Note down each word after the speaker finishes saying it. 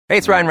Hey,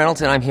 it's Ryan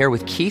Reynolds, and I'm here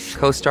with Keith,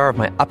 co-star of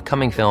my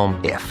upcoming film,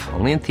 If,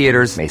 only in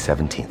theaters May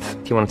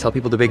 17th. Do you want to tell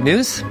people the big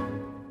news?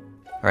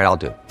 All right, I'll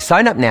do it.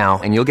 Sign up now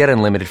and you'll get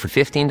unlimited for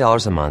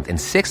 $15 a month and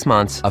 6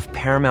 months of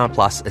Paramount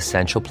Plus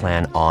Essential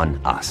Plan on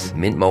us.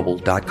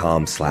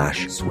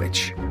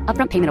 MintMobile.com/switch.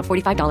 Upfront payment of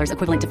 $45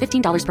 equivalent to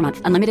 $15 per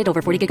month. Unlimited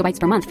over 40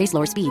 gigabytes per month. Face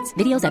lower speeds.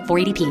 Videos at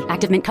 480p.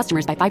 Active Mint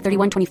customers by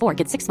 531.24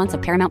 get 6 months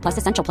of Paramount Plus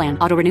Essential Plan.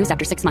 Auto renews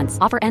after 6 months.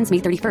 Offer ends May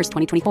 31st,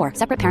 2024.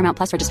 Separate Paramount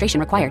Plus registration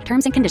required.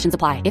 Terms and conditions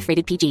apply if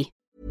rated PG.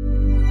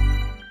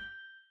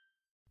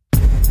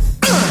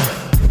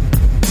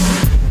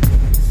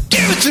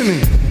 Give it to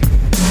me.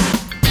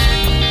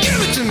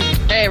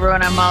 Hey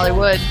everyone, I'm Molly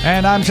Wood.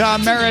 And I'm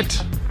Tom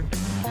Merritt.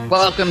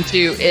 Welcome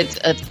to It's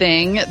a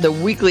Thing, the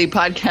weekly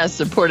podcast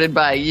supported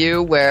by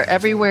you, where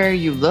everywhere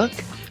you look,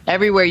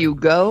 everywhere you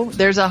go,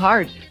 there's a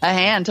heart, a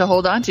hand to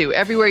hold on to.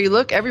 Everywhere you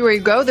look, everywhere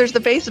you go, there's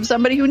the face of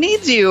somebody who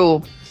needs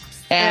you.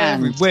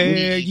 And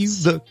everywhere you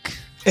look,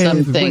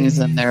 some things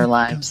in their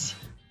lives.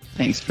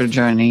 Thanks for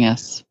joining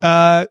us.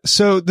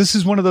 So this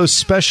is one of those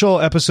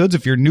special episodes.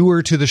 If you're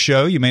newer to the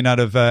show, you may not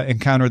have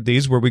encountered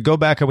these, where we go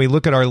back and we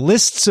look at our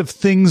lists of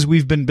things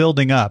we've been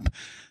building up,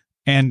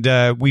 and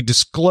we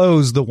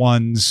disclose the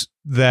ones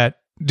that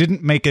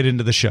didn't make it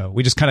into the show.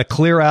 We just kind of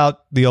clear out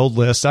the old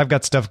list. I've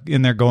got stuff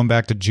in there going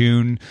back to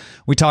June.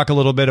 We talk a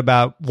little bit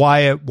about why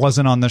it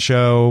wasn't on the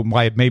show,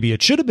 why maybe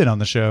it should have been on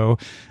the show.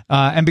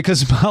 And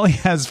because Molly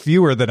has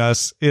fewer than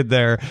us in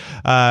there,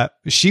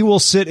 she will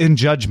sit in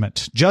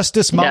judgment.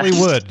 Justice Molly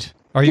Wood,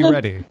 are you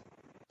ready?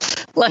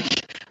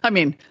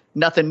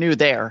 Nothing new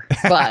there,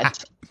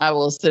 but I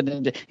will sit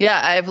in.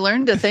 Yeah, I've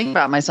learned to think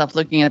about myself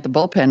looking at the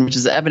bullpen, which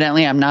is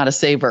evidently I'm not a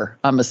saver.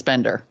 I'm a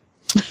spender.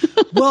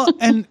 Well,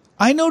 and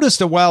I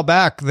noticed a while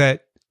back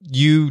that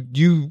you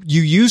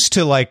used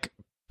to like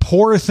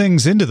pour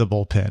things into the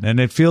bullpen, and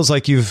it feels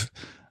like I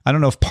don't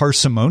know if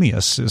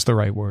parsimonious is the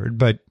right word,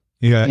 but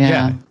you've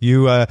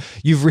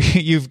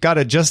got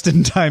a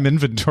just-in-time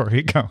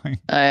inventory going.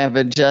 I have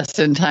a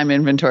just-in-time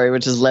inventory,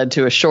 which has led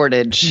to a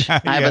shortage.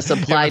 I have a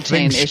supply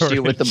chain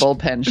issue with the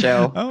bullpen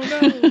show. Oh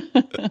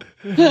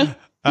no.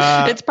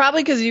 It's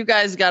probably because you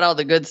guys got all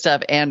the good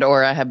stuff,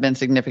 and/or I have been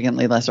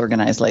significantly less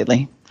organized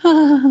lately.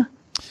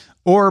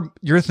 Or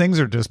your things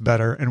are just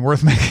better and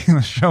worth making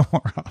the show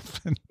more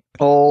often.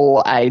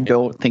 Oh, I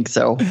don't think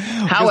so.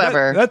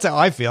 However, that's how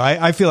I feel.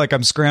 I feel like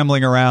I'm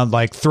scrambling around,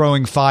 like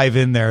throwing 5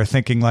 in there,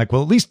 thinking like,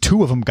 well, at least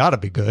 2 of them got to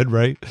be good,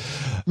 right?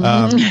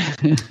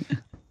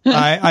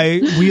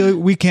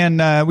 We can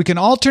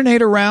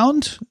alternate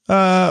around,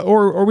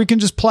 or we can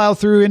just plow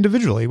through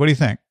individually. What do you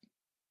think?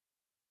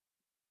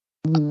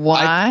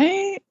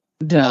 Why?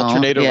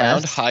 Alternate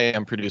around. Hi,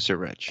 I'm Producer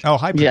Rich. Oh,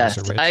 hi,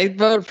 Producer Rich. I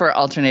vote for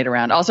alternate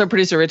around. Also,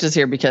 Producer Rich is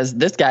here because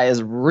this guy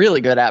is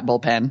really good at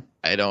bullpen.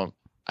 I don't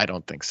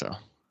think so.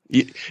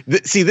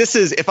 See, this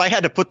is, if I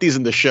had to put these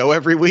in the show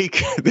every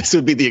week, this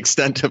would be the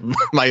extent of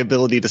my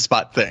ability to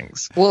spot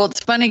things. Well, it's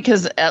funny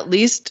because at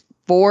least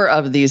 4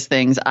 of these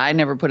things I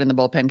never put in the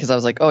bullpen because I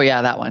was like, oh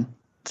yeah, that one.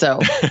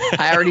 So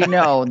I already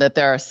know that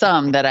there are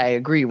some that I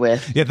agree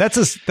with. Yeah, that's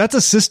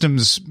a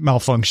systems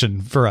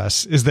malfunction for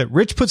us, is that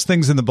Rich puts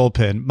things in the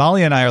bullpen.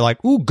 Molly and I are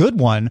like, ooh, good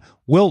one.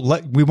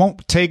 We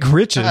won't take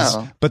Rich's,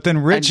 but then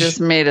Rich. I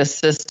just made a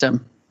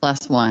system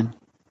 +1.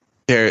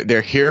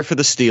 They're here for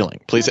the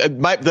stealing, please.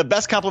 The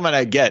best compliment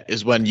I get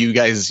is when you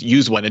guys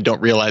use one and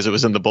don't realize it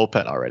was in the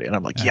bullpen already, and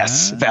I'm like,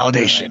 yes,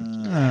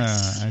 validation.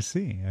 I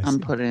see. I'm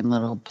putting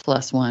little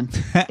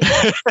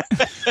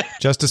 +1.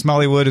 Justice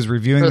Molly Wood is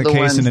reviewing the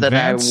case in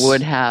advance.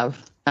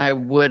 I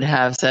would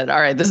have said, all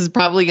right, this is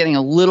probably getting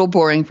a little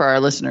boring for our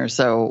listeners,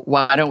 so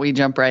why don't we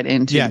jump right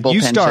into the bullpen show?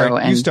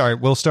 You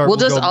start. We'll start. We'll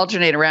just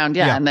alternate around,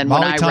 and then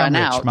Molly, when I Tom, run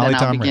Rich. out, Molly, then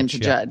Tom, I'll begin Rich. to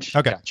judge.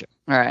 Okay. Gotcha.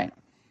 All right.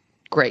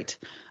 Great.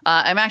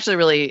 I'm actually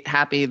really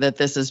happy that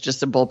this is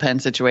just a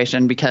bullpen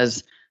situation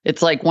because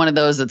it's like one of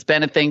those that's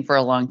been a thing for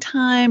a long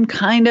time,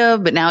 kind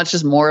of, but now it's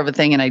just more of a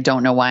thing and I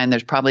don't know why. And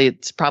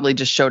it's probably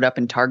just showed up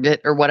in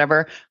Target or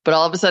whatever. But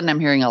all of a sudden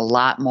I'm hearing a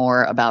lot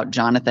more about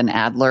Jonathan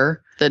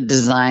Adler, the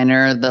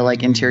designer, the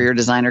like interior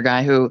designer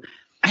guy who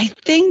I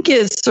think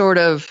is sort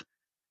of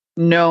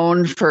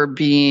known for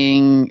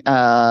being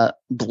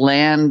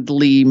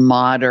blandly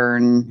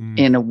modern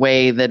in a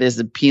way that is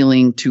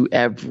appealing to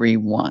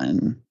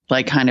everyone,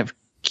 like kind of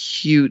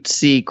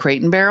cutesy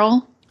Crate and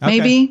Barrel,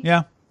 maybe. Okay.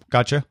 Yeah,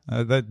 gotcha.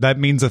 That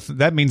means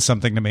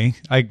something to me.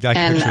 I picture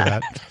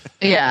that.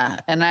 Yeah,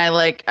 and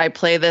I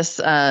play this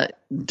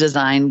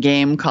design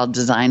game called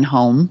Design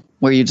Home,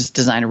 where you just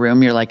design a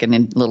room. You're like a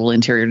little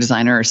interior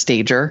designer or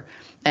stager.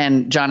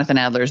 And Jonathan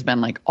Adler's been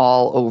like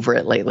all over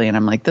it lately, and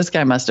I'm like, this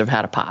guy must have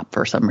had a pop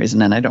for some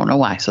reason, and I don't know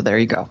why. So there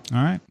you go. All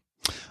right.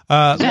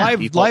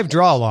 Live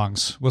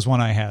draw-alongs was one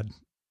I had.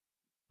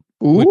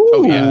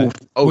 Ooh.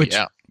 Which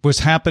was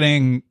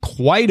happening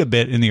quite a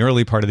bit in the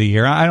early part of the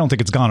year. I don't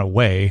think it's gone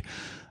away.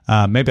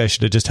 Maybe I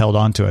should have just held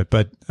on to it.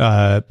 But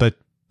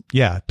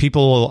yeah,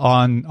 people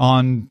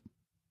on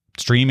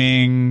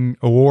streaming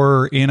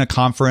or in a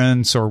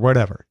conference or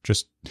whatever,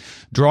 just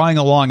drawing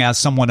along as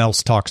someone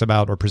else talks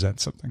about or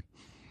presents something.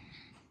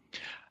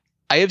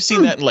 I have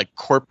seen that in like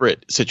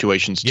corporate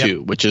situations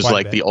too, which is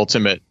like the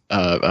ultimate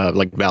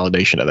like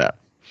validation of that.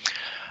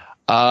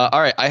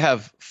 All right, I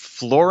have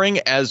flooring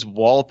as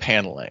wall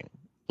paneling.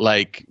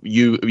 Like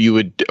you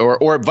would,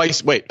 or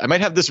vice. Wait, I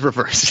might have this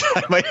reversed.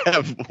 I might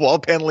have wall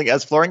paneling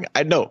as flooring.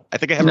 I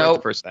think I have it right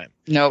the first time.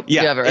 Nope.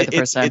 Yeah, you have it right the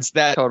first time. It's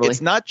that. Totally.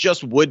 It's not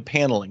just wood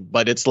paneling,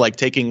 but it's like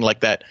taking like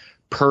that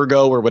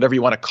Pergo or whatever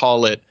you want to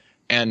call it,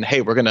 and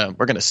hey, we're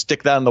gonna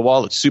stick that on the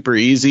wall. It's super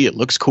easy. It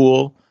looks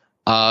cool.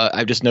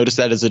 I've just noticed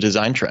that as a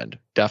design trend.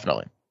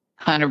 Definitely.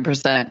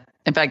 100%.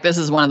 In fact, this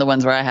is one of the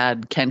ones where I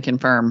had can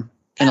confirm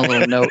in a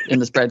little note in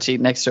the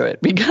spreadsheet next to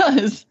it,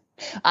 because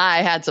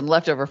I had some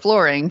leftover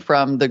flooring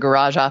from the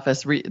garage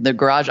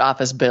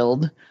office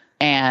build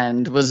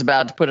and was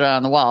about to put it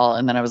on the wall.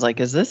 And then I was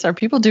like, are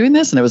people doing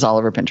this? And it was all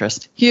over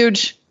Pinterest.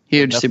 Huge,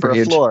 super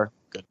huge. Floor.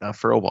 Good enough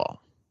for a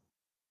wall.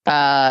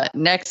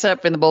 Next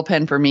up in the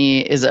bullpen for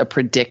me is a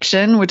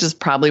prediction, which is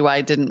probably why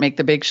it didn't make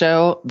the big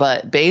show.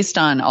 But based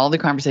on all the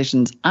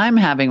conversations I'm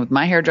having with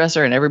my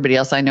hairdresser and everybody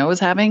else I know is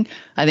having,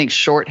 I think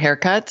short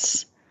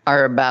haircuts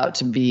are about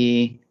to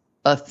be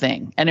a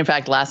thing. And in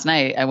fact, last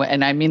night I went,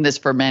 and I mean this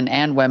for men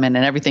and women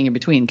and everything in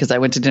between, because I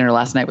went to dinner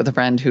last night with a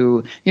friend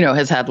who,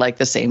 has had like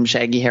the same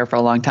shaggy hair for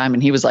a long time.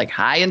 And he was like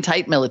high and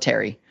tight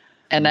military.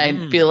 And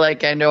I feel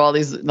like I know all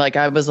these, like,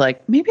 I was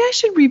like, maybe I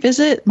should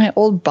revisit my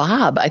old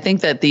bob. I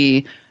think that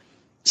the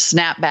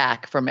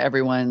snapback from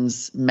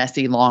everyone's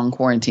messy, long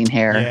quarantine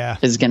hair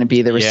is going to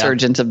be the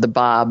resurgence of the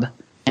bob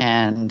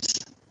and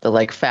the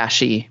like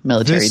fashy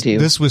military do.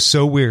 This was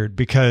so weird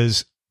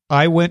because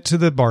I went to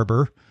the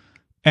barber,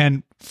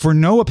 and for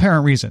no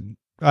apparent reason,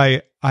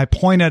 I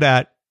pointed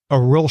at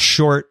a real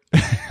short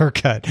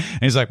haircut,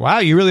 and he's like, "Wow,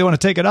 you really want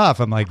to take it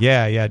off?" I'm like,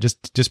 "Yeah,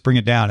 just bring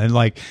it down." And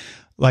like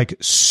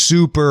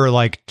super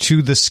like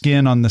to the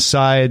skin on the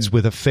sides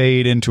with a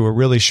fade into a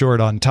really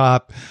short on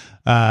top,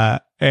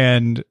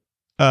 and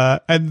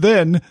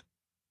then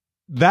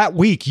that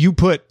week you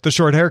put the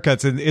short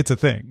haircuts, and it's a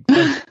thing.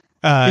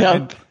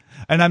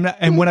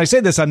 And when I say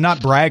this, I'm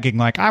not bragging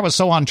like I was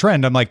so on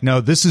trend. I'm like, no,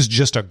 this is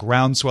just a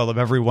groundswell of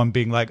everyone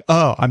being like,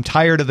 oh, I'm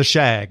tired of the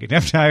shag.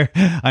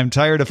 I'm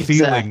tired of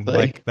feeling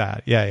like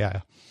that.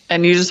 Yeah.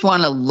 And you just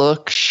want to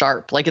look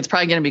sharp. Like it's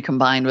probably going to be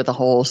combined with a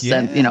whole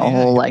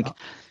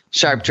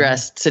sharp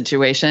dressed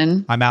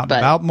situation. I'm out and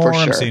about more.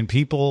 I'm seeing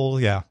people.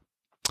 Yeah.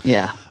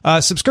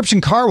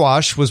 Subscription car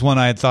wash was one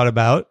I had thought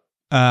about.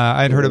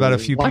 I'd heard about a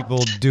few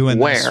people doing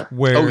this.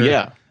 Where? Oh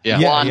yeah.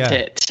 Want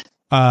it.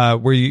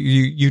 Where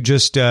you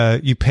just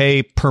you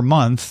pay per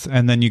month,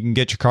 and then you can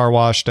get your car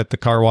washed at the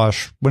car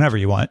wash whenever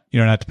you want. You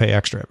don't have to pay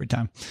extra every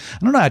time. I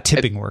don't know how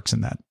tipping works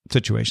in that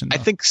situation, though. I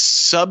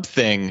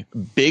think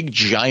big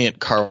giant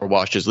car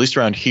washes, at least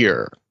around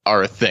here,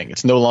 are a thing.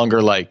 It's no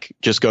longer like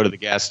just go to the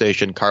gas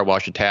station, car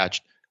wash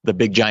attached. The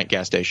big giant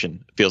gas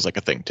station feels like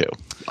a thing too.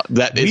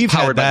 We've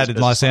had that in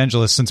Los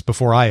Angeles since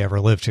before I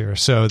ever lived here.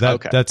 So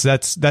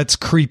that's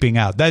creeping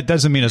out. That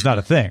doesn't mean it's not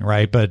a thing,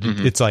 right? But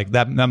it's like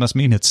that must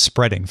mean it's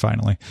spreading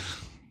finally.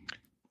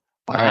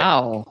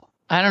 Wow.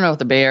 I don't know if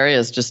the Bay Area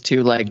is just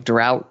too like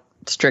drought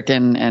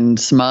stricken and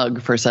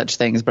smug for such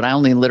things, but I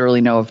only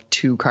literally know of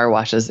 2 car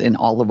washes in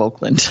all of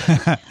Oakland.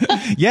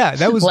 Yeah,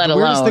 that was the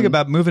weirdest thing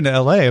about moving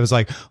to LA. It was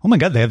like, oh my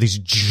God, they have these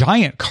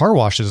giant car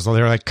washes.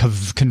 They're like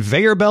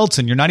conveyor belts,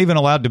 and you're not even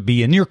allowed to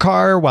be in your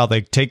car while they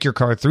take your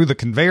car through the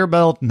conveyor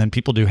belt, and then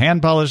people do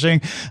hand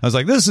polishing. I was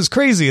like, this is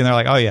crazy. And they're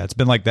like, oh yeah, it's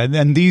been like that.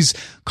 And these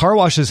car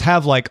washes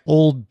have like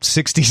old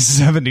 60s,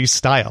 70s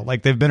style.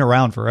 Like they've been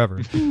around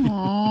forever.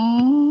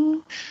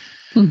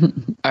 All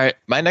right.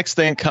 My next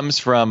thing comes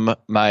from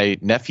my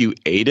nephew,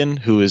 Aiden,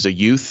 who is a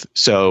youth.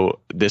 So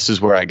this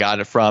is where I got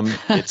it from.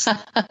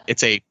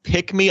 It's a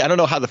pick me. I don't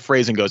know how the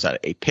phrasing goes on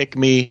it. A pick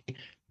me.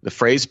 The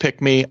phrase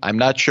pick me. I'm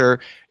not sure.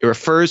 It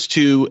refers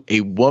to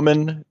a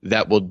woman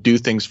that will do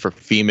things for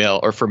female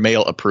or for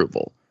male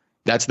approval.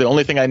 That's the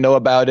only thing I know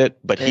about it.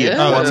 But he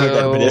informed me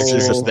that this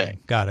is a thing.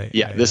 Got it.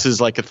 Yeah. This is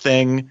like a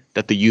thing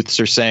that the youths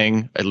are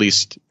saying, at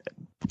least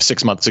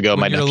 6 months ago.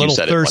 My nephew said it. You're a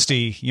little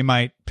thirsty. You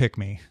might pick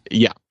me.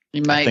 Yeah.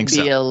 You might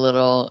be a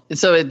little.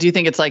 So, do you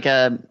think it's like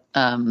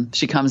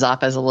she comes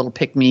off as a little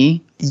pick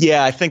me?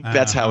 Yeah, I think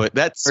that's how it.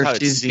 That's or how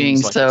she's being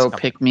so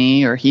pick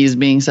me, or he's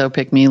being so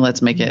pick me.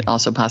 Let's make it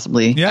also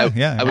possibly. I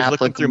was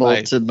looking through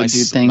my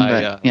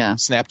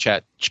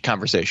Snapchat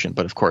conversation,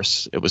 but of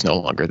course it was no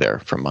longer there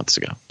from months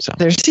ago. So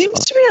there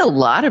seems to be a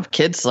lot of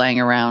kids slang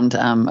around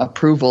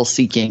approval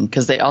seeking,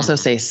 because they also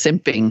say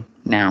simping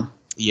now.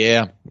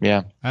 Yeah.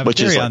 I have a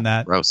theory on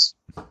that. Gross.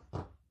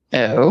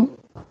 Oh,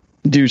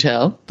 do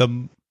tell.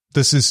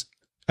 This is,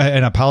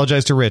 and I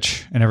apologize to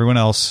Rich and everyone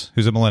else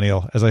who's a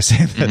millennial as I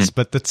say this,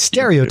 but the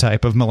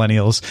stereotype of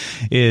millennials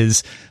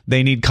is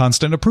they need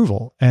constant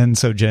approval. And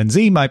so Gen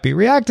Z might be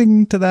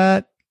reacting to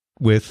that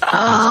with.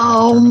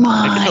 Oh my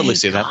I can totally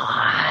see that.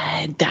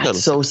 God,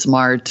 that's so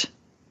smart.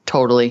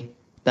 Totally.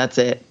 That's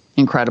it.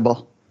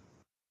 Incredible.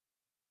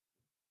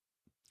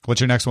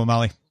 What's your next one,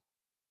 Molly?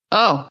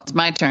 Oh, it's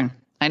my turn.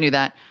 I knew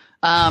that.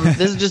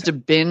 This is just a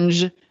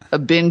binge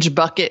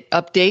bucket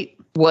update.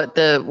 what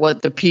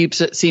the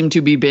peeps seem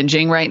to be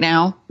binging right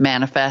now,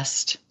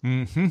 Manifest.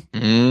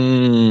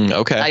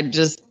 Okay. I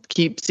just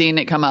keep seeing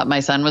it come up.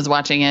 My son was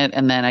watching it,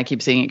 and then I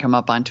keep seeing it come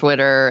up on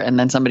Twitter, and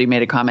then somebody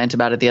made a comment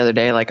about it the other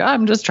day, like, oh,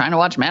 I'm just trying to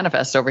watch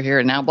Manifest over here,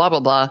 and now blah, blah,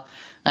 blah.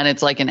 And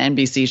it's like an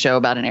NBC show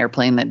about an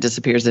airplane that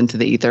disappears into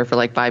the ether for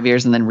like 5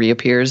 years and then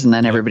reappears, and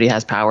then everybody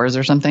has powers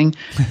or something.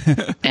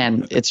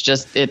 And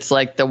it's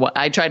like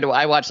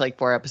I watched like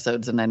 4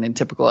 episodes, and then in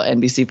typical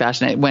NBC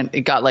fashion,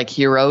 it got like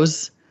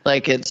Heroes.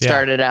 Like it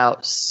started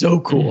out so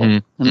cool,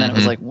 and then it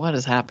was like, what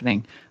is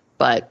happening?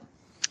 But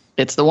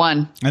it's the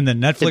one. And then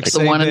Netflix it's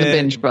the one in the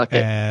binge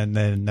bucket. And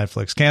then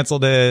Netflix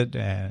canceled it,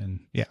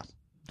 and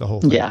the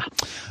whole thing. Yeah.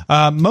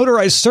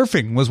 Motorized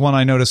surfing was one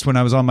I noticed when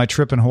I was on my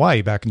trip in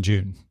Hawaii back in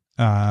June.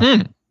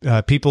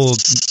 People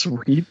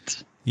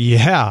sweet.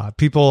 Yeah,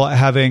 people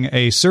having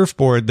a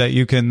surfboard that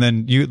you can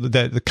then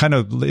that kind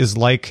of is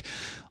like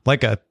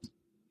a,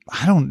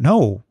 I don't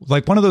know,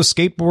 like one of those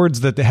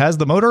skateboards that has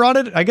the motor on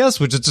it, I guess,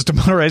 which is just a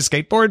motorized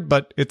skateboard,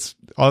 but it's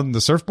on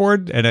the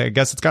surfboard, and I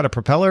guess it's got a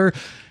propeller.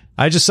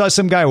 I just saw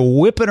some guy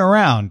whipping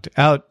around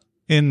out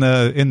in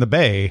the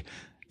bay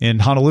in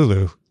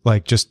Honolulu,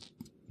 like just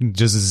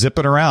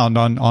zipping around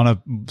on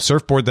a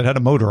surfboard that had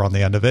a motor on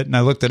the end of it, and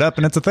I looked it up,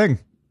 and it's a thing.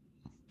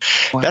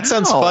 Wow. That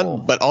sounds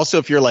fun, but also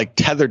if you're like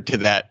tethered to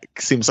that,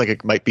 it seems like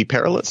it might be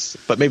perilous.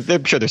 But maybe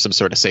I'm sure there's some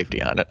sort of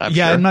safety on it.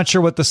 I'm not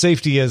sure what the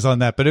safety is on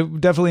that, but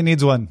it definitely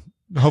needs one.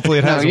 Hopefully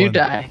it has no, you one.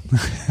 die.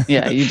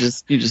 Yeah, you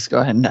just go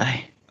ahead and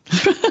die.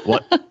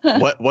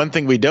 One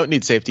thing we don't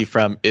need safety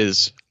from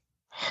is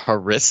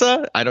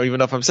harissa. I don't even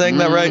know if I'm saying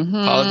that right.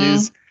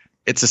 Apologies.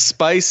 It's a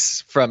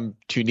spice from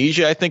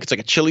Tunisia, I think. It's like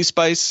a chili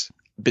spice.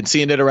 Been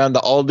seeing it around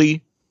the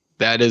Aldi.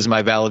 That is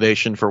my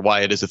validation for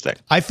why it is a thing.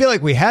 I feel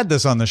like we had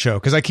this on the show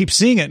because I keep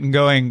seeing it and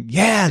going,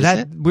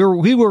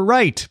 we were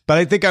right. But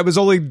I think I was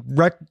only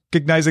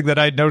recognizing that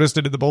I'd noticed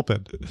it in the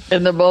bullpen.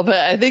 In the bullpen,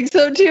 I think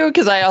so too,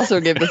 because I also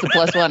gave this a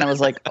 +1. I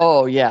was like,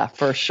 oh yeah,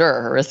 for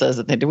sure. Harissa is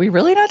a thing. Did we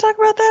really not talk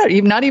about that?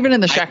 Even not even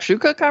in the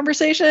shakshuka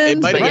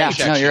conversations. But yeah,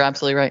 no, you're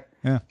absolutely right.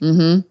 Yeah.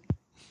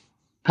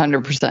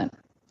 100%.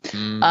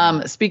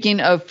 Speaking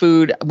of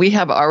food, we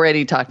have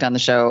already talked on the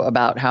show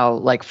about how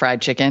like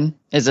fried chicken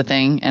is a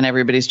thing and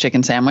everybody's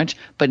chicken sandwich,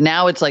 but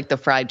now it's like the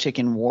fried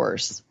chicken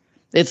wars.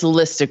 It's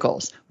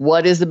listicles.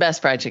 What is the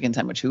best fried chicken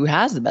sandwich? Who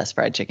has the best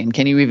fried chicken?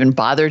 Can you even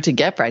bother to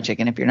get fried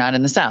chicken if you're not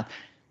in the South?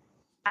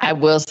 I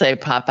will say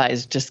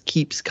Popeyes just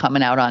keeps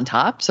coming out on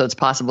top. So it's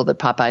possible that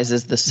Popeyes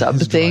is the sub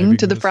thing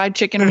to the fried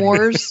chicken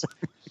wars.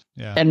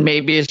 Yeah. And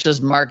maybe it's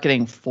just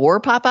marketing for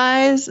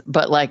Popeyes,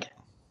 but like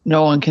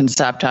no one can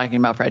stop talking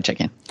about fried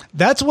chicken.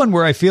 That's one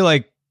where I feel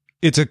like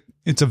it's a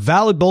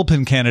valid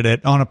bullpen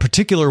candidate. On a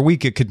particular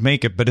week it could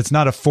make it, but it's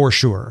not a for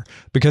sure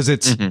because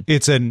it's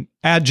an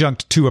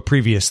adjunct to a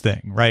previous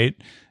thing, right?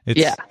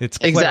 It's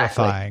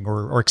clarifying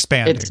or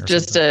expanding. It's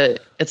just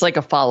it's like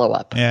a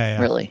follow-up.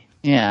 Yeah. Really.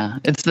 Yeah.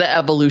 It's the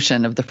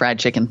evolution of the fried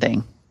chicken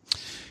thing.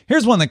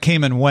 Here's one that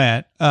came and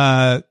went.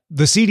 The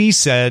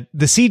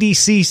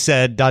CDC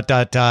said ...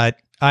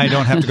 I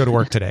don't have to go to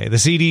work today. The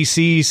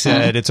CDC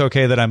said it's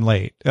okay that I'm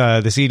late.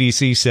 The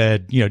CDC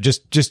said,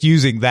 just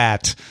using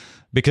that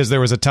because there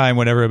was a time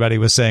when everybody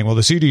was saying, well,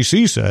 the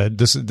CDC said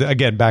this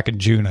again back in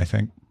June, I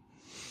think.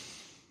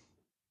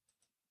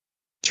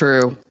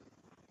 True.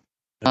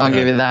 I'll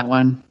give you that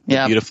one.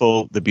 Yeah.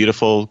 The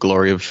beautiful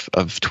glory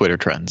of Twitter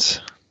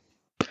trends.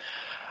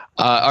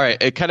 All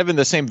right. Kind of in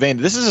the same vein,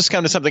 this is just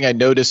kind of something I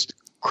noticed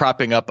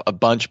cropping up a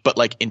bunch, but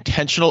like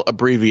intentional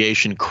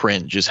abbreviation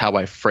cringe is how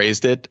I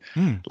phrased it.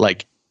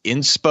 Like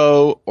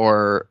inspo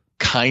or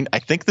I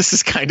think this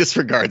is kindest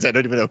regards. I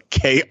don't even know.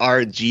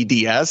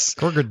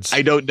 KRGDS.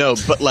 I don't know,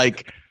 but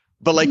like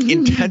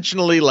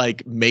intentionally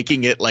like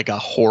making it like a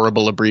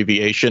horrible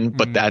abbreviation,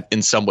 but that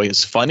in some way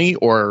is funny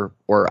or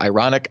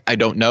ironic. I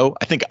don't know.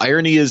 I think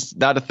irony is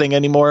not a thing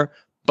anymore,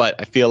 but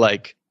I feel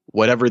like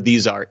whatever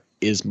these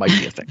might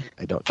be a thing.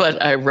 I don't know.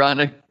 But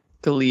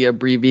ironically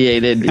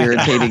abbreviated,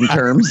 irritating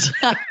terms.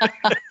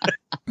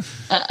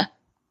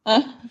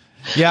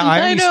 Yeah,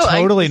 irony's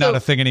totally not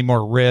a thing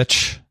anymore,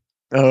 Rich.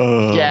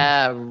 Oh.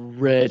 Yeah,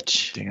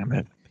 Rich. Damn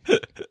it.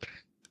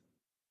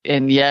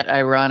 And yet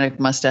ironic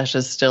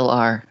mustaches still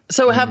are.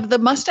 So have the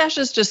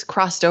mustaches just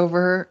crossed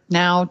over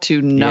now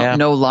to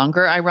no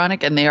longer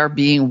ironic and they are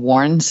being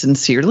worn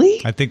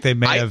sincerely? I think they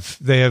have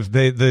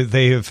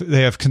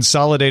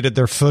consolidated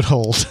their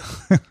foothold.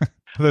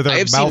 I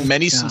have seen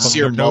many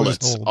sincere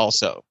mullets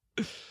also.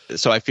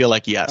 So I feel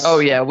like yes. Oh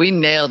yeah, we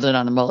nailed it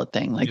on the mullet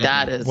thing. Like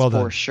that is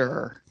for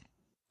sure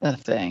a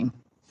thing.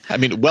 I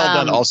mean, well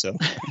done also.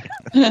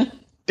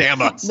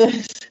 Damn us.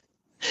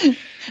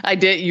 I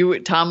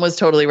did. Tom was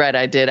totally right.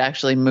 I did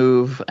actually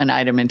move an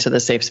item into the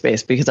safe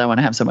space because I want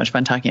to have so much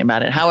fun talking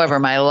about it. However,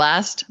 my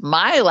last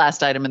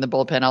item in the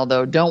bullpen,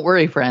 although don't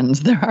worry,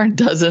 friends, there are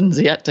dozens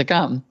yet to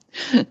come,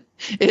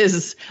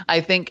 is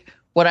I think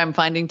what I'm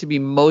finding to be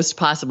most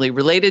possibly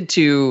related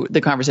to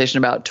the conversation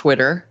about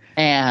Twitter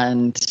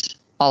and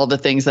all the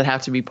things that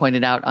have to be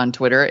pointed out on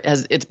Twitter.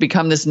 It's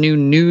become this new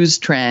news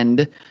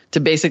trend to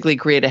basically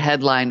create a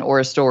headline or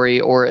a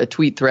story or a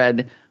tweet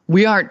thread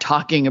we aren't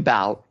talking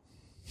about,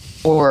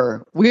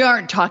 or we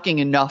aren't talking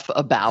enough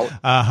about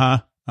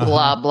blah,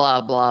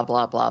 blah, blah,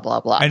 blah, blah,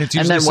 blah, blah. And it's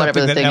usually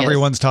something that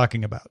everyone's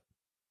talking about.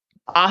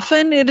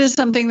 Often it is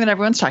something that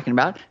everyone's talking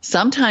about.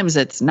 Sometimes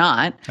it's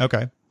not.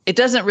 Okay. It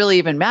doesn't really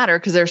even matter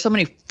because there's so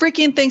many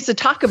freaking things to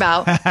talk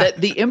about that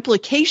the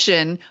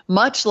implication,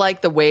 much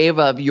like the wave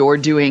of you're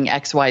doing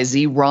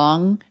XYZ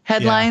wrong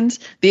headlines,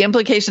 the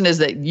implication is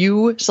that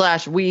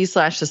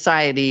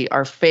you/we/society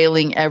are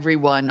failing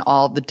everyone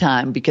all the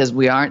time because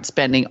we aren't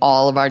spending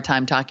all of our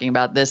time talking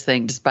about this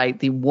thing despite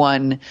the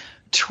 1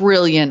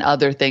 trillion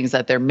other things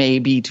that there may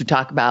be to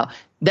talk about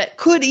that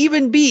could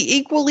even be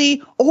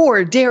equally,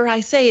 or dare I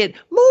say it,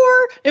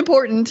 more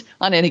important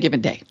on any given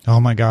day. Oh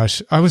my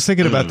gosh. I was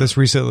thinking about this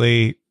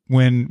recently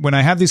when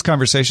I have these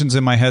conversations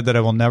in my head that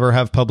I will never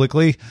have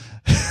publicly.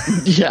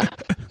 Yeah.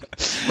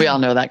 We all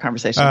know that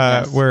conversation.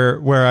 Yes.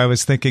 Where I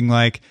was thinking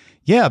like,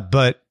 yeah,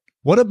 but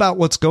what about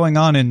what's going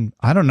on in,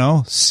 I don't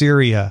know,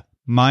 Syria,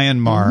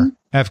 Myanmar,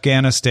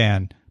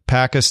 Afghanistan,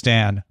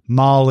 Pakistan,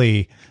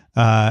 Mali,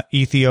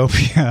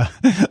 Ethiopia.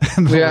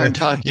 We aren't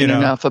talking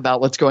enough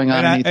about what's going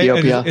on in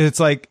Ethiopia.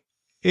 It's like,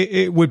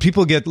 when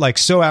people get like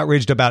so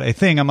outraged about a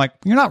thing, I'm like,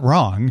 you're not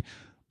wrong,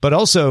 but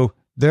also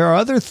there are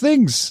other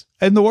things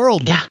in the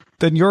world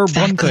than your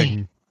one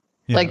thing.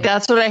 Like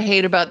that's what I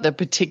hate about the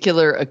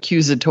particular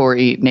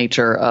accusatory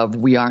nature of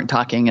we aren't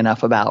talking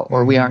enough about,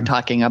 or we aren't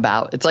talking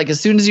about. It's like as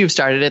soon as you've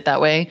started it that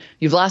way,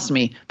 you've lost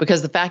me,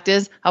 because the fact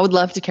is I would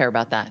love to care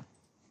about that.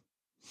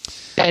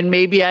 And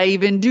maybe I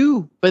even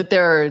do, but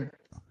there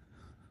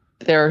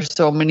are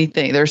so many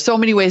things. There are so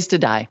many ways to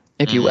die,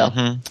 if you will.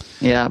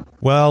 Yeah.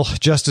 Well,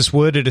 Justice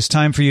Wood, it is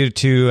time for you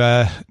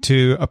to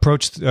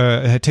approach,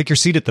 take your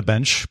seat at the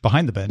bench,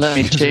 behind the bench. Let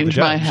me change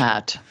my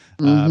hat.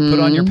 Put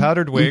on your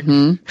powdered wig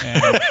and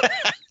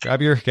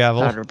grab your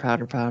gavel.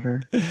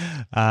 Powder.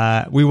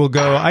 We will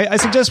go. I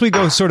suggest we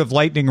go sort of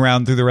lightning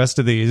round through the rest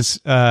of these.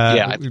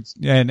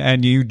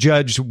 And you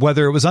judge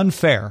whether it was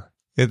unfair.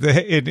 In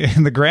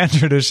the grand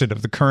tradition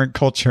of the current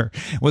culture,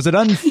 was it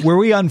were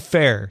we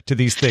unfair to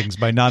these things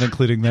by not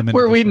including them in?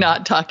 Were we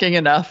not talking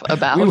enough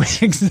about?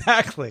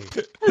 Exactly.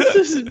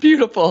 This is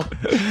beautiful.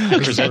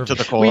 Present to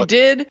the court. We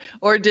did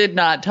or did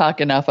not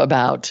talk enough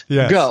about.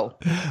 Yes. Go.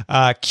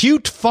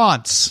 Cute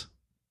fonts.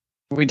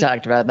 We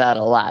talked about that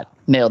a lot.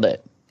 Nailed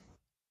it.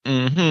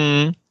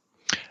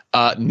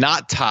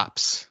 Not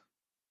tops.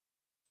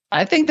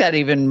 I think that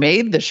even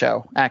made the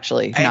show,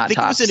 actually. I think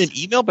tops. it was in an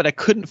email, but I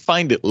couldn't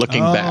find it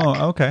looking back.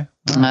 Oh, okay.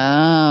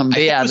 But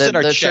yeah,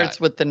 the shirts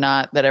with the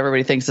knot that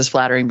everybody thinks is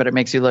flattering, but it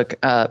makes you look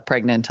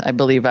pregnant. I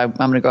believe I'm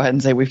going to go ahead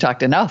and say we've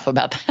talked enough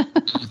about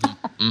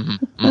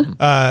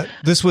that.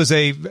 This was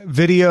a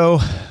video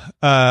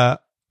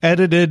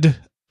edited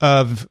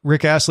of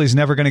Rick Astley's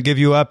Never Gonna Give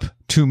You Up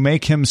to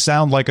make him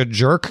sound like a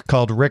jerk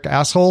called Rick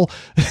Asshole.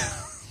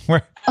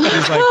 Where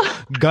he's like,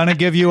 gonna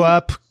give you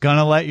up,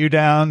 gonna let you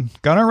down,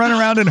 gonna run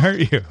around and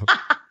hurt you.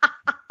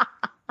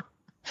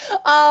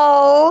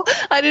 Oh,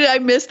 I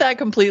missed that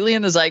completely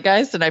in the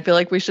zeitgeist, and I feel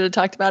like we should have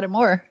talked about it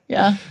more.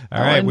 Yeah.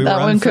 All right. That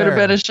one could have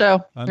been a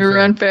show. We were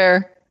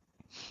unfair.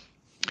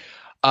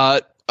 All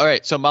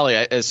right. So, Molly,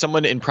 as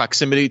someone in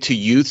proximity to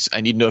youths,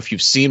 I need to know if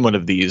you've seen one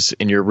of these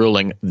in your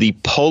ruling. The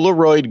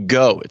Polaroid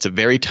Go. It's a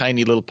very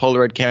tiny little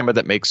Polaroid camera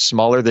that makes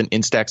smaller than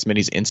Instax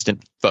Mini's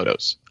instant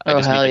photos.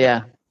 Oh, hell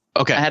yeah.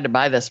 Okay. I had to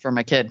buy this for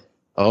my kid.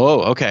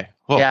 Oh, okay.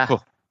 Whoa, yeah.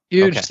 Cool.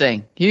 Huge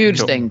thing.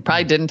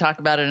 Probably didn't talk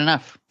about it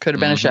enough. Could have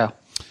been a show.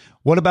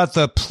 What about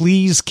the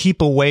please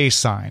keep away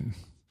sign?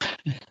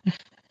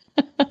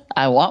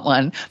 I want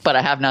one, but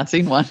I have not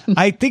seen one.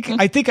 I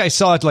think I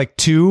saw it like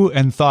 2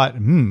 and thought,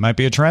 might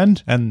be a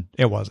trend, and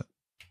it wasn't.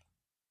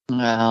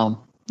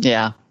 Well,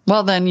 yeah.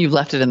 Well, then you've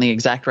left it in the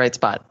exact right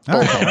spot.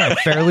 All right.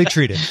 Fairly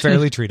treated.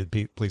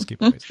 Please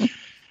keep away.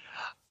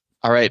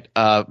 All right,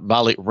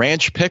 Molly,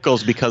 ranch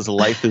pickles because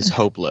life is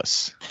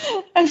hopeless.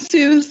 I've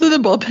seen this in the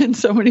bullpen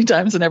so many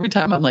times, and every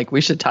time I'm like,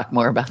 we should talk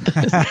more about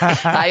this.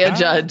 I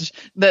judge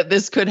that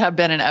this could have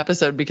been an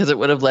episode because it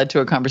would have led to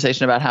a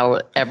conversation about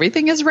how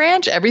everything is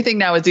ranch. Everything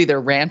now is either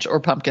ranch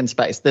or pumpkin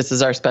spice. This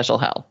is our special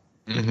hell.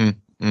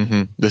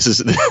 This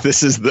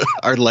is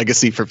our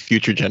legacy for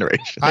future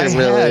generations. It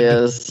really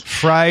is.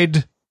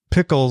 Fried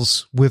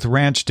pickles with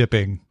ranch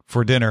dipping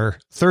for dinner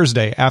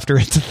Thursday after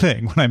it's a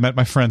thing when I met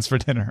my friends for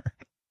dinner.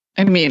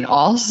 I mean,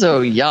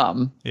 also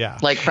yum. Yeah.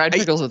 Like fried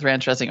pickles with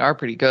ranch dressing are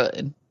pretty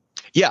good.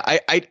 Yeah,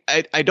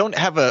 I don't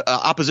have a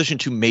opposition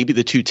to maybe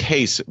the two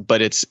tastes,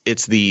 but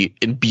it's the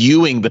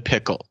imbuing the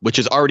pickle, which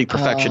is already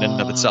perfection in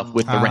and of itself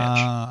with the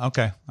ranch.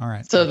 Okay, all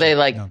right. So they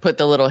put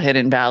the little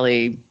Hidden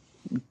Valley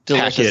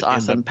delicious,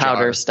 awesome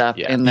powder stuff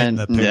in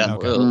the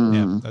pickle. Okay.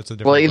 Yeah, that's a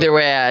different. Well, either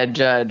way, I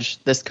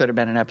judge this could have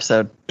been an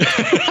episode.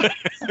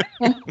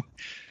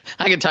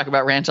 I could talk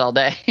about ranch all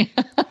day.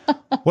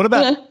 What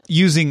about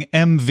using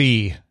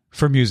MV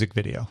for music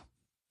video?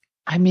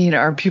 I mean,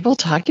 are people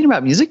talking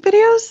about music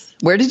videos?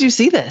 Where did you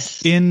see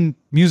this? In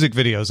music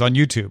videos on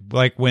YouTube.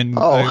 Like when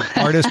an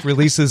artist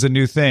releases a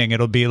new thing,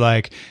 it'll be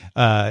like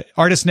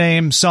artist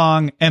name,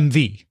 song,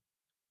 MV.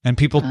 And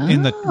people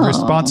in the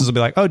responses will be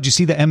like, "Oh, did you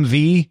see the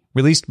MV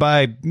released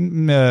by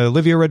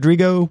Olivia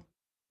Rodrigo?"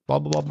 Blah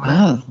blah blah. Blah.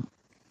 Wow.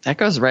 That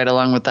goes right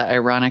along with the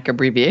ironic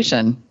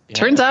abbreviation. Yeah.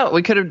 Turns out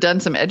we could have done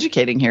some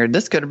educating here.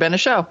 This could have been a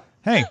show.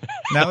 Hey,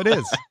 now it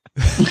is.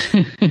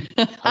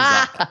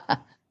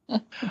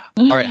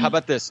 All right, how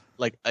about this?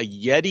 Like a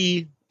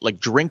Yeti, like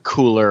drink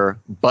cooler,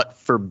 but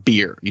for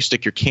beer. You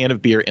stick your can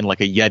of beer in like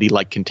a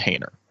Yeti-like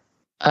container.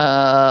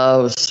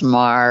 Oh,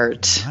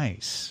 smart.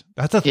 Nice.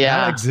 That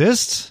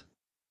exists?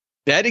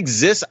 That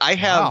exists. I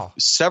have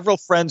several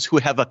friends who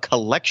have a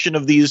collection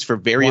of these for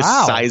various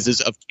sizes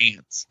of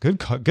cans.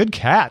 Good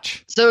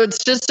catch. So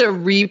it's just a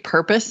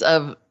repurpose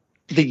of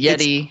the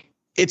Yeti.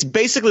 It's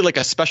basically like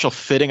a special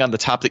fitting on the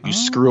top that you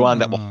screw on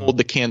that will hold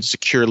the can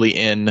securely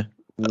in.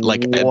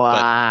 Like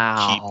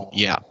wow.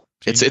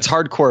 It's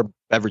hardcore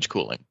beverage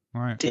cooling.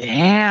 All right.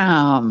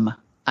 Damn.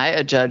 I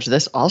adjudge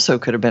this also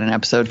could have been an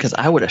episode because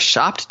I would have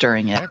shopped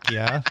during it. Heck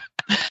yeah.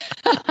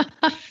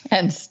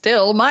 And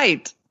still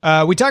might.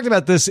 We talked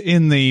about this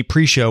in the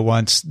pre-show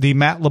once, the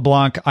Matt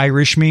LeBlanc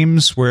Irish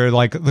memes, where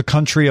like the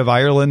country of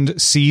Ireland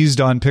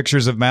seized on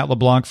pictures of Matt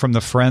LeBlanc from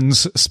the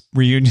Friends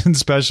reunion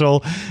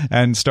special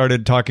and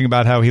started talking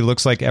about how he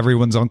looks like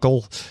everyone's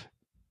uncle.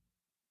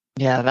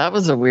 Yeah, that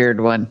was a weird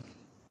one.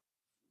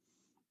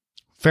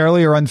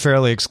 Fairly or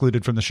unfairly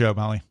excluded from the show,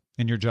 Molly,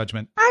 in your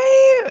judgment?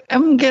 I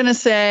am going to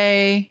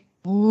say,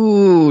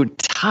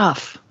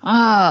 tough.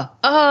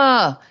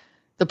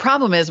 The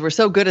problem is we're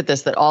so good at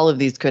this that all of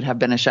these could have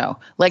been a show.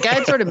 Like I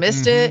had sort of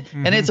missed it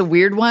and it's a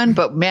weird one,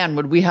 but man,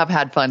 would we have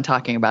had fun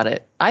talking about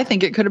it. I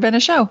think it could have been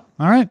a show.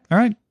 All right.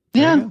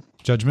 Yeah.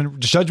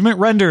 Judgment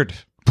rendered.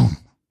 Boom.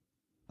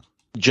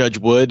 Judge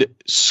Wood,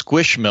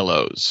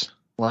 Squishmallows.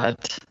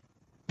 What?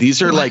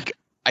 These are like,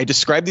 I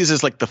describe these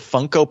as like the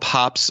Funko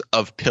Pops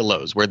of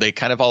pillows, where they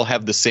kind of all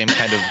have the same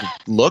kind of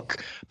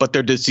look, but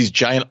they're just these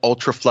giant,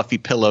 ultra fluffy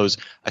pillows.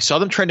 I saw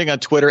them trending on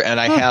Twitter, and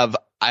I have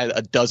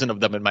a dozen of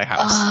them in my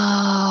house.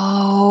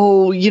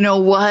 Oh, you know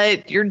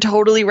what? You're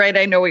totally right.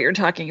 I know what you're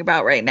talking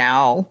about right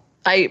now.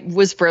 I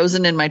was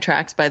frozen in my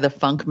tracks by the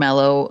Funk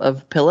Mellow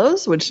of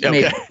pillows, which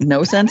made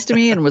no sense to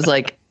me and was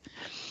like,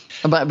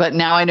 but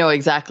now I know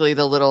exactly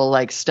the little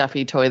like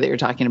stuffy toy that you're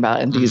talking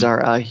about. And these are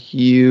a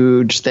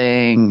huge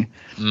thing.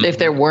 If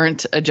there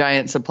weren't a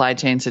giant supply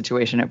chain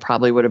situation, it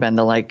probably would have been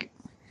the like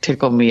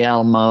Tickle Me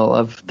Elmo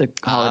of the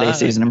holiday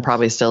season and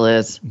probably still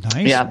is.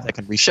 Nice. Yeah. That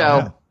can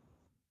show.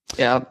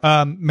 Yeah.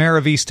 Mayor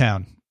of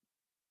Easttown.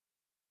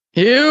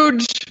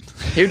 Huge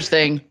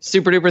thing.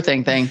 Super duper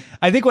thing.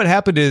 I think what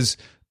happened is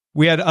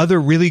we had other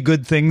really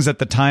good things at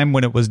the time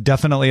when it was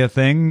definitely a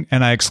thing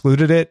and I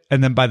excluded it.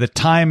 And then by the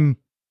time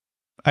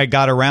I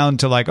got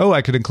around to like,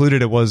 I could include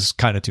it, it was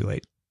kind of too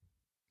late.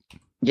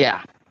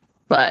 Yeah.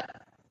 But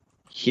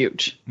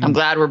huge. I'm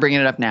glad we're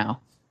bringing it up now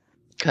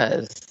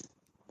because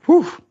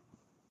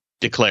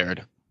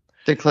Declared.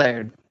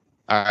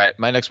 All right,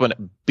 my next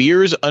one.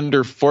 Beers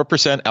under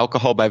 4%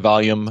 alcohol by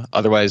volume,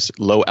 otherwise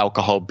low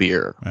alcohol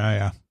beer. Oh,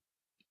 yeah.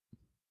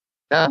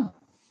 Yeah.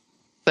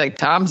 Like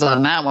Tom's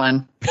on that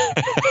one.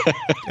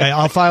 Hey,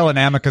 I'll file an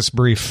amicus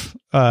brief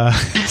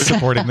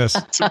supporting this.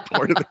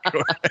 Support of the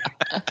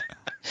court.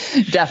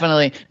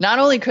 Definitely. Not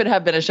only could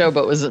have been a show,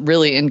 but was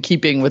really in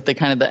keeping with the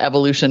kind of the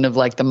evolution of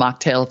like the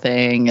mocktail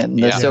thing and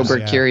the sober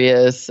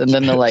curious, and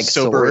then the like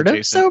sober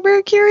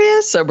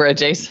curious, sober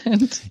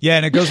adjacent. Yeah,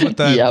 and it goes with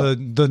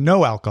the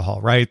no alcohol,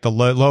 right? The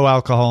low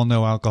alcohol,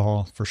 no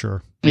alcohol for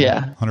sure.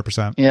 Yeah,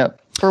 100%.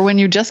 Yep. For when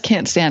you just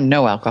can't stand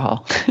no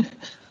alcohol.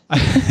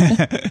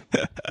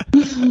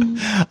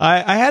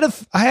 I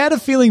had a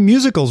feeling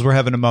musicals were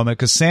having a moment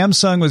because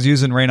Samsung was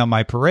using Rain on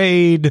My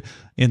Parade.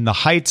 In the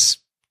Heights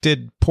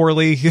did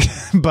poorly,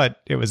 but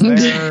it was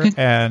there.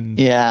 And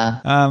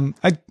I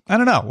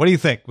don't know. What do you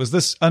think? Was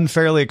this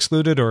unfairly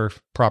excluded or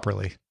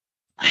properly?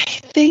 I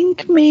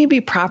think maybe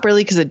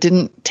properly because it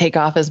didn't take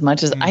off as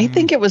much as I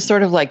think it was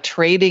sort of like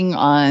trading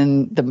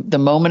on the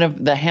moment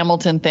of the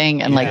Hamilton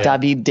thing and like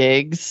Daveed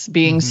Diggs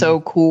being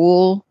so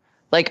cool.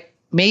 Like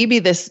maybe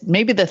the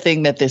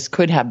thing that this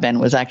could have been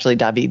was actually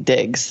Daveed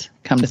Diggs.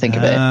 Come to think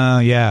of it.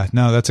 Yeah,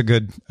 no, that's a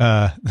good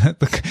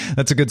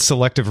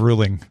selective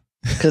ruling.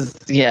 Because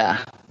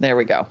there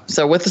we go.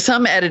 So with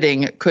some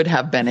editing, it could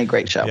have been a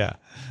great show. Yeah,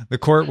 the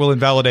court will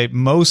invalidate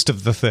most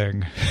of the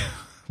thing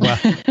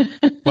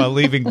while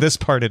leaving this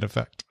part in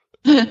effect.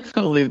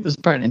 We'll leave this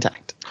part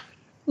intact.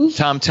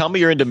 Tom, tell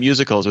me you're into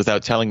musicals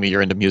without telling me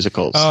you're into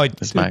musicals. Oh,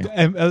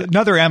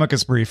 another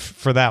amicus brief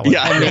for that one.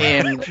 Yeah,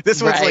 I mean,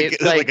 this one's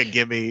like a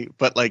gimme,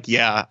 but like,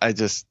 I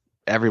just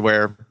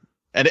everywhere,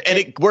 and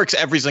it works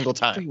every single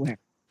time. Everywhere.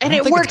 And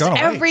it works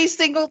every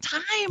single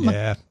time.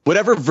 Yeah.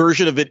 Whatever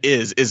version of it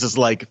is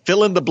like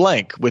fill in the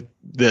blank with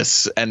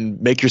this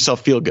and make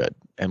yourself feel good,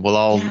 and we'll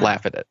all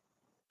laugh at it.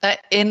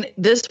 And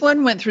this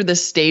one went through the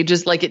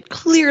stages, like it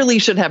clearly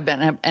should have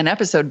been an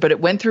episode, but it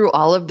went through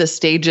all of the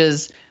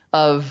stages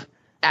of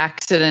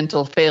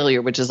accidental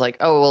failure, which is like,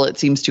 it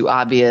seems too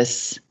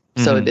obvious.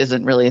 So it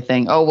isn't really a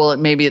thing. Oh, well,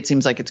 maybe it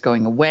seems like it's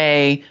going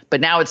away,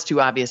 but now it's too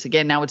obvious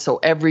again. Now it's so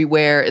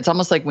everywhere. It's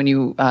almost like when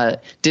you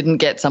didn't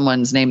get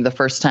someone's name the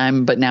first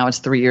time, but now it's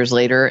 3 years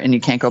later and you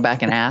can't go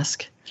back and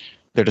ask.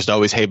 They're just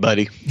always, hey,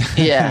 buddy.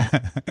 Yeah.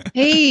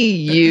 Hey,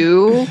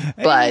 you.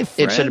 But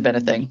Hey, it should have been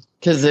a thing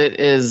because it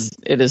is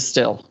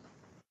still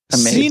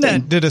amazing.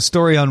 CNET did a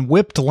story on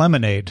whipped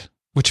lemonade,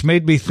 which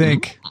made me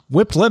think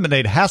whipped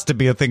lemonade has to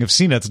be a thing if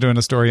CNET's doing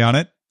a story on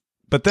it.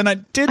 But then I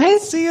didn't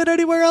see it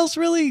anywhere else,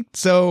 really.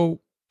 So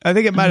I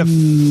think it might have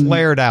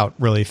flared out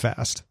really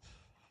fast.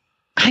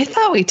 I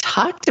thought we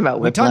talked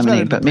about whipped About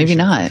lemonade, it, but maybe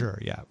not. Sure,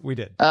 yeah, we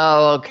did.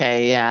 Oh,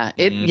 okay, yeah.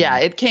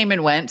 It came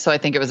and went, so I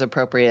think it was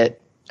appropriate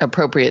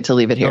to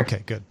leave it here.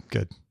 Okay, good.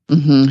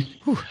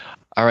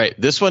 All right.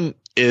 This one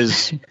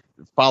is,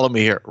 follow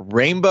me here.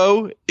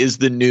 Rainbow is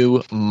the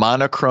new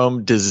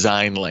monochrome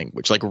design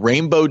language. Like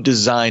rainbow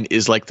design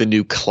is like the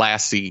new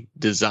classy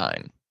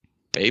design.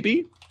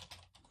 Maybe?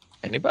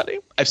 Anybody?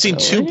 I've seen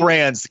two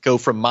brands that go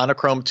from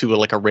monochrome to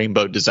like a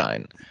rainbow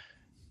design.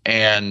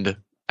 And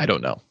I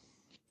don't know.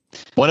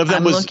 One of them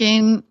I'm was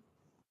looking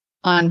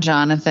on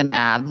Jonathan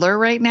Adler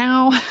right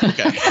now.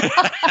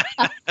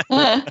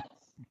 Okay.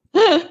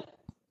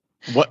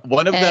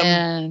 One of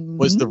them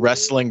was the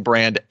wrestling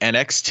brand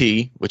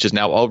NXT, which is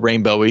now all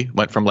rainbowy.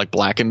 Went from like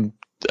black and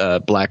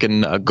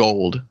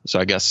gold, so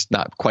I guess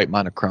not quite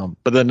monochrome.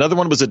 But then another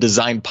one was a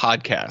design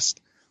podcast.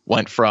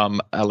 Went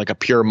from like a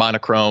pure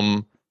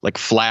monochrome, like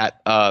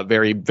flat,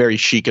 very very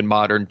chic and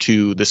modern,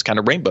 to this kind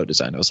of rainbow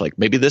design. I was like,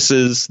 maybe this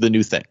is the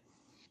new thing.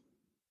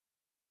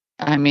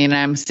 I mean,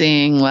 I'm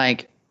seeing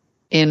like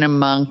in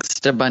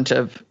amongst a bunch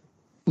of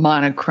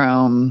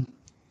monochrome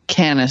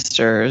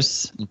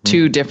canisters,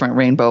 two different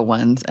rainbow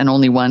ones, and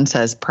only one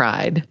says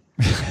Pride.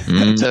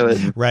 So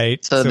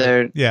Right. So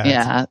there,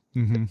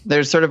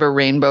 there's sort of a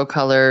rainbow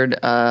colored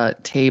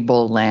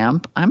table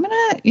lamp. I'm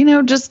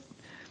gonna, just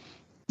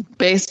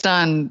based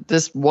on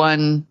this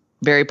one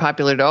very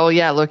popular. Oh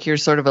yeah, look,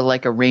 here's sort of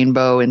like a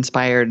rainbow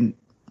inspired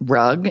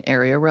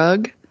area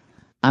rug.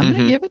 I'm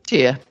gonna give it to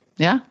you.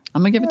 Yeah,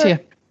 I'm gonna give it to you.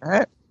 All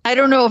right. I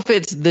don't know if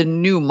it's the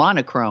new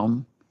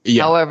monochrome.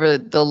 Yeah. However,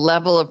 the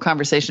level of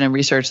conversation and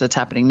research that's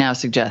happening now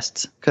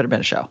suggests could have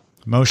been a show.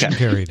 Motion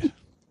carried.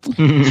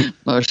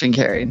 Motion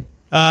carried.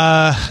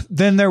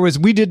 Then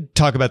we did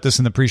talk about this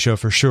in the pre-show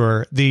for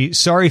sure. The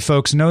sorry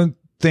folks, no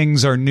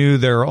things are new.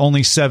 There are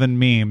only 7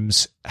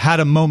 memes had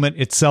a moment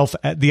itself.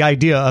 The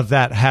idea of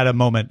that had a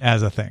moment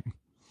as a thing.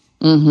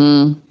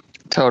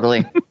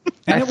 Totally.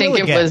 I think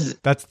it was.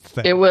 That's the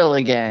thing. It will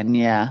again.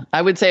 Yeah.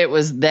 I would say it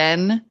was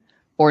then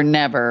or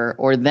never,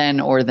 or then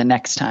or the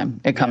next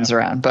time it comes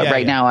around. But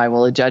right now I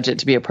will judge it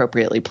to be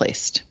appropriately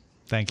placed.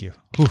 Thank you.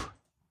 Whew.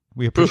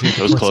 We appreciate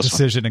the court's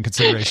decision and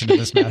consideration in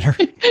this matter.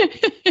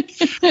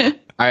 All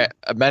right.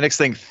 My next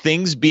thing,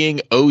 things being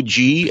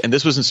OG, and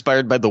this was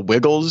inspired by the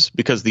Wiggles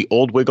because the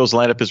old Wiggles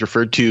lineup is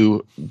referred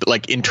to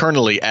like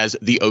internally as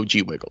the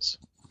OG Wiggles.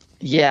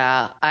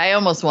 Yeah. I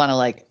almost want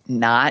to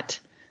not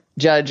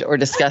judge or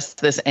discuss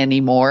this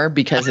anymore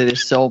because it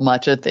is so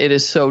much. It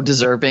is so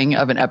deserving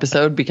of an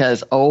episode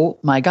because, oh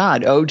my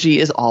God, OG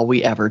is all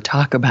we ever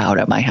talk about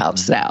at my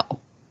house now.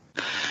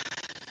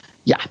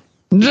 Yeah.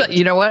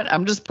 You know what?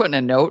 I'm just putting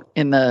a note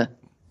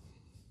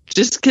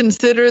just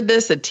consider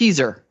this a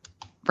teaser,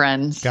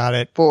 friends. Got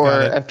it. For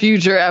a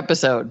future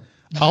episode.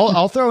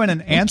 I'll throw in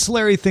an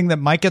ancillary thing that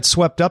might get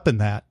swept up in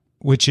that,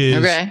 which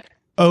is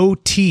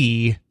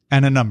OT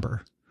and a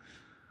number.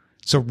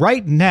 So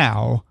right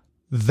now,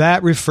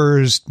 that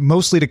refers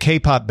mostly to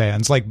K-pop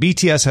bands. Like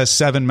BTS has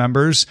 7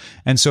 members.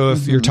 And so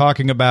if you're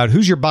talking about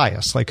who's your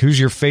bias, like who's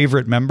your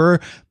favorite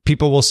member,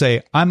 people will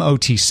say, I'm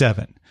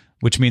OT7,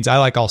 which means I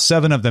like all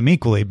 7 of them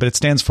equally, but it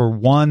stands for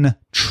one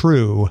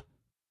true,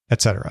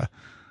 etc.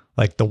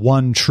 Like the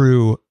one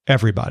true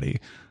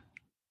everybody.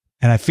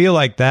 And I feel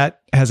like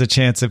that has a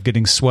chance of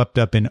getting swept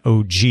up in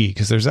OG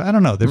because there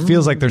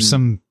feels like there's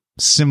some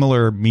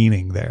similar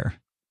meaning there.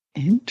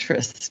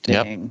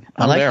 Interesting. Yep,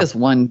 I like this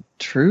one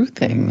true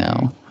thing,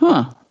 though.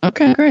 Huh.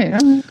 Okay, great.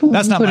 Cool.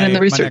 That's not put it in the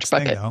my research next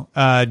bucket. thing,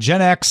 though.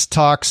 Gen X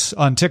talks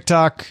on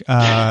TikTok.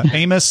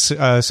 Amos,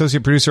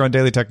 associate producer on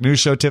Daily Tech News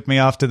Show, tipped me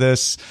off to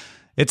this.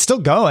 It's still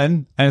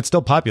going, and it's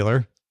still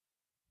popular.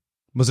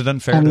 Was it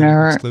unfair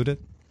to exclude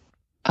it?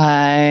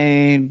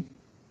 I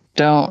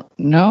don't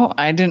know.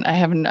 I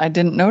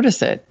didn't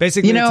notice it.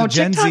 Basically, it's a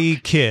Gen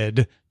Z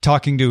kid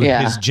talking to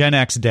his Gen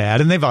X dad,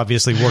 and they've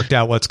obviously worked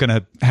out what's going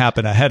to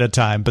happen ahead of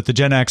time, but the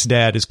Gen X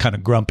dad is kind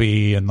of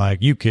grumpy and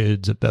like, you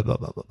kids, blah, blah,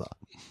 blah, blah,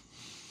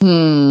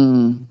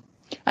 blah.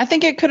 I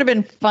think it could have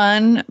been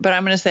fun, but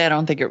I'm going to say I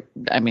don't think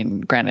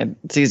granted,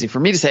 it's easy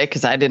for me to say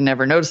because I didn't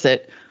ever notice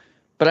it,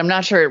 but I'm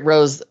not sure it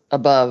rose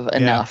above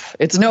enough.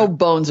 It's no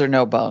bones or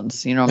no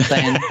bones. You know what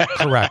I'm saying?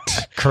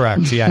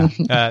 Correct. Yeah.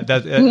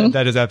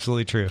 That is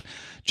absolutely true.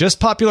 Just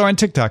popular on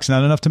TikTok's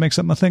not enough to make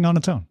something a thing on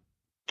its own.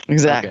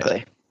 Exactly.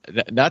 Okay.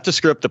 Not to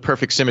screw up the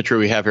perfect symmetry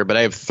we have here, but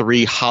I have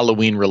 3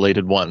 Halloween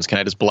related ones. Can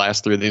I just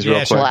blast through these real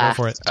quick? Sure, go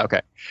for it.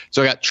 Okay.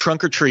 So I got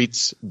trunk or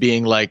treats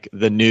being like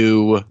the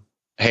new,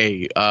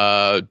 hey,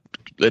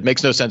 it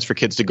makes no sense for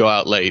kids to go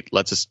out late.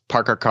 Let's just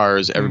park our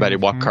cars. Everybody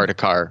walk car to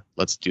car.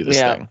 Let's do this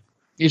thing.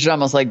 You should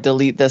almost like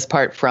delete this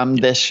part from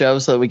this show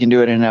so that we can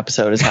do it in an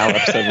episode, is how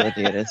episode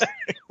worthy it is.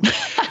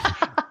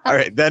 All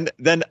right.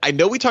 Then I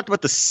know we talked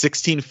about the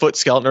 16-foot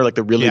skeleton, or like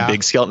the really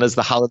big skeleton, as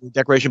the holiday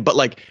decoration, but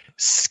like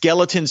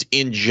skeletons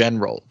in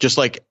general, just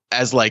like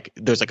as like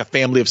there's like a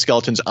family of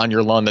skeletons on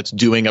your lawn that's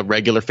doing a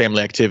regular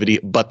family activity,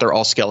 but they're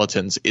all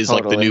skeletons, is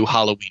like the new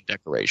Halloween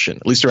decoration,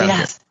 at least around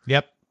here.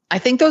 Yep. I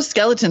think those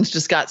skeletons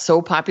just got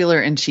so popular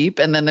and cheap.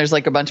 And then there's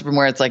like a bunch of them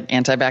where it's like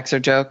anti-vaxxer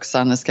jokes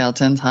on the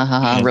skeletons. Ha ha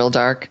ha. Real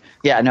dark.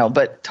 Yeah, no,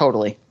 but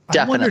totally.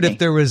 Definitely. I wondered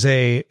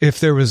if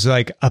there was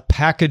like a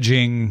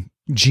packaging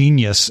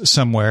genius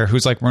somewhere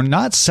who's like, we're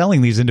not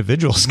selling these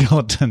individual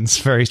skeletons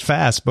very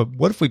fast, but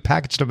what if we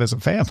packaged them as a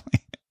family?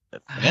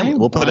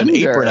 We'll put an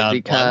apron on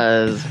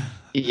because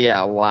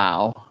yeah,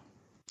 wow.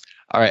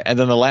 All right. And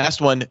then the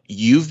last one,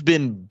 You've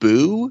Been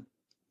Boo,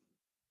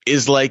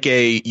 is like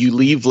you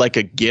leave like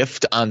a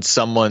gift on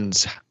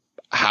someone's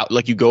house.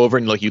 Like you go over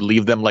and like you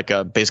leave them like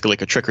basically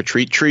like a trick or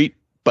treat,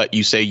 but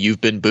you say you've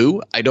been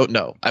boo. I don't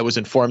know. I was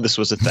informed this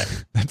was a thing.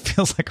 That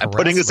feels like I'm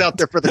putting this out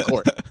there for the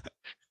court. It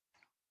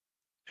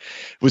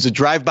was a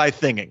drive-by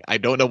thinging. I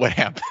don't know what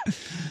happened.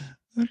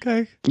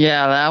 Okay.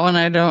 Yeah, that one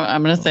I'm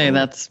going to say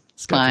that's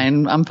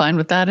fine. I'm fine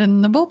with that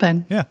in the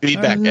bullpen. Yeah.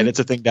 Feedback, and it's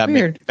a thing that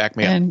back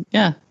me up. And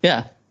yeah.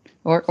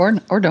 Or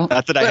don't.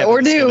 Not that I have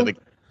or do.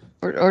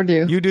 Or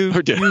do. You do.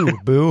 Or do. You,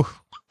 boo.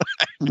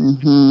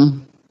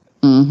 Mm-hmm.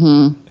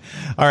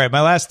 All right,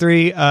 my last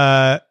three.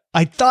 I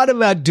thought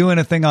about doing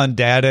a thing on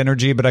dad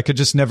energy, but I could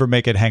just never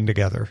make it hang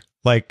together.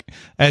 Like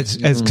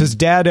because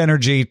dad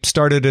energy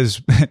started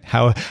as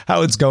how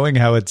it's going,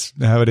 how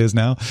it is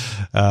now.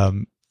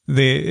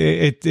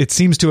 It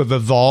seems to have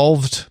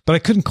evolved, but I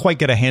couldn't quite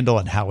get a handle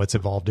on how it's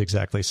evolved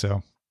exactly.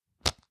 So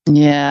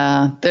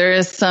yeah, there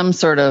is some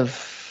sort of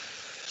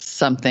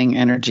something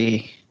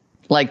energy.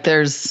 Like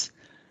there's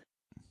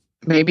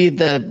maybe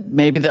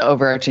the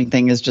overarching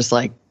thing is just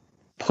like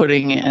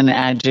putting an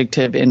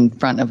adjective in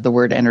front of the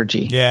word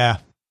energy. Yeah.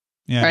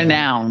 Or a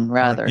noun,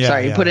 rather.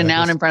 Sorry, you put a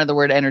noun in front of the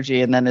word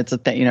energy, and then it's a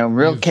thing,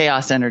 real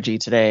chaos energy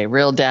today,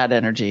 real dad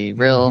energy,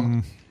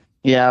 real,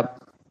 yeah.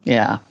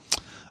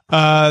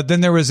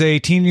 Then there was a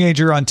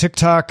teenager on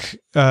TikTok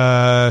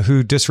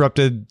who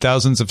disrupted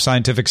thousands of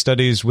scientific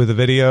studies with a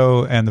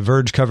video, and The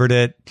Verge covered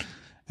it,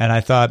 and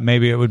I thought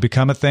maybe it would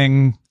become a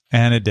thing,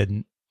 and it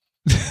didn't.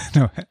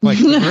 No, like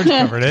The Verge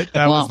covered it.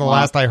 That was the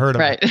last I heard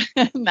of it.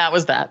 Right, that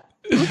was that.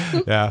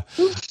 Yeah.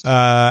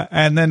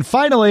 And then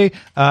finally,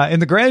 in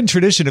the grand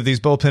tradition of these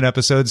bullpen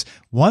episodes,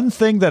 one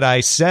thing that I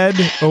said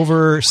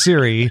over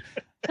Siri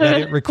that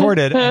it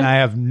recorded, and I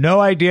have no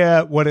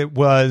idea what it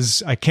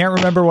was. I can't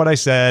remember what I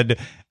said.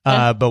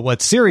 But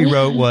what Siri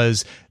wrote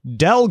was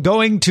Del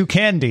going to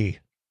candy.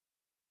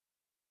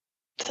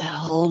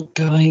 Del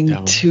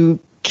going to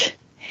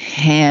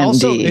candy.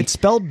 Also, it's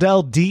spelled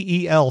Del,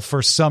 D-E-L,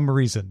 for some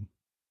reason.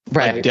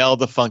 Right. Like Del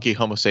the funky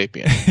Homo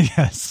sapien.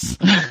 Yes.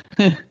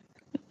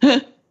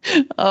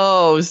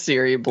 Oh,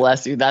 Siri,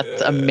 bless you.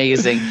 That's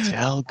amazing.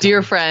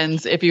 Dear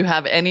friends, if you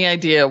have any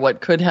idea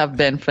what could have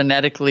been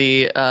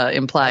phonetically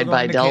implied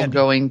by Del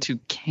going to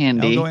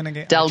candy,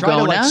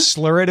 Delgona, to,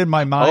 slur it in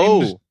my mind.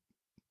 Oh,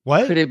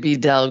 what could it be?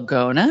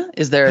 Delgona?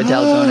 Is there a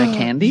Delgona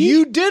candy?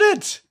 You did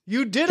it.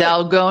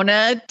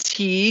 Dalgona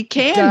tea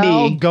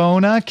candy.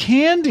 Dalgona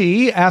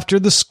candy. After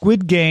the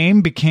Squid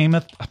Game became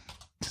a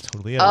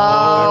totally.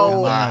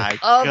 Oh my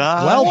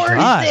God! Well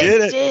done.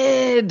 It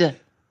did.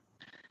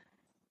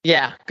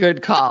 Yeah,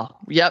 good call.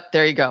 Yep,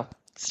 there you go.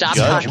 Stop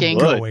talking.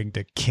 Going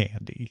to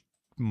candy.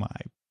 My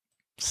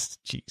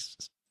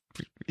Jesus.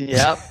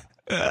 Yep.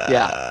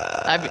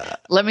 Yeah.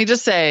 Let me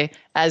just say,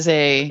 as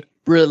a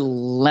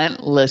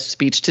relentless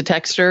speech to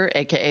texter,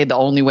 aka the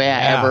only way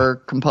I ever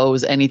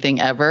compose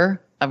anything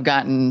ever, I've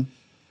gotten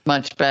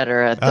much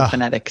better at the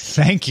phonetics.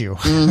 Thank you.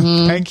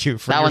 Mm-hmm. Thank you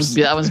for that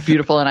one's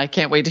beautiful, and I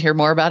can't wait to hear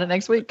more about it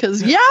next week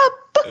because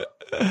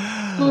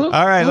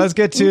All right, let's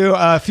get to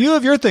a few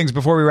of your things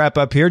before we wrap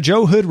up here.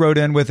 Joe Hood wrote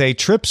in with a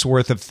trip's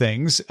worth of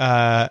things.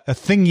 A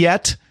thing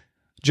yet,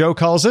 Joe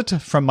calls it,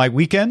 from my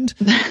weekend.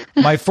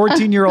 My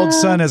 14-year-old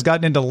son has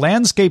gotten into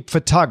landscape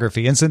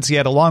photography, and since he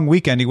had a long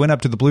weekend, he went up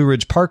to the Blue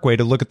Ridge Parkway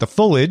to look at the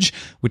foliage,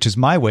 which is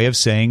my way of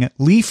saying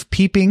leaf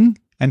peeping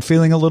and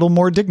feeling a little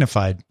more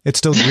dignified. It's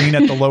still green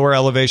at the lower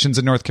elevations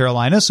in North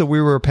Carolina, so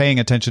we were paying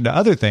attention to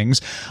other things.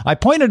 I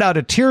pointed out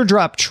a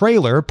teardrop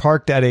trailer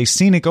parked at a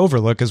scenic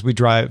overlook as we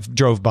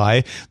drove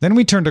by. Then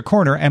we turned a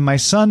corner, and my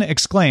son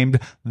exclaimed,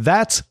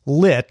 "That's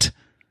lit,"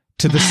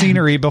 to the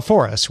scenery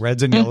before us,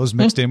 reds and yellows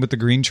mixed in with the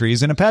green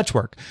trees in a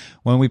patchwork.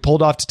 When we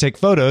pulled off to take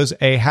photos,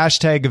 a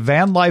hashtag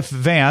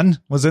 #VanLifeVan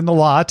was in the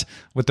lot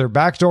with their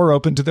back door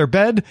open to their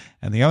bed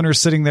and the owners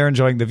sitting there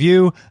enjoying the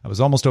view. I was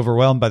almost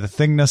overwhelmed by the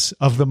thingness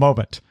of the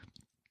moment.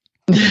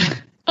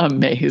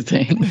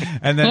 Amazing.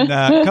 And then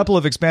a couple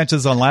of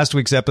expansions on last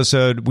week's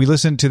episode. We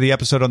listened to the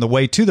episode on the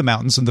way to the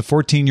mountains, and the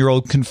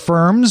 14-year-old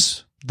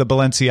confirms the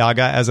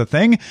Balenciaga as a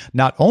thing,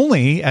 not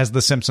only as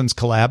the Simpsons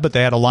collab, but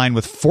they had a line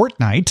with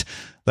Fortnite.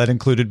 that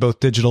included both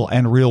digital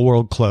and real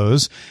world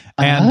clothes.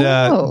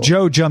 And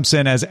Joe jumps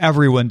in, as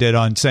everyone did,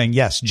 on saying,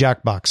 yes,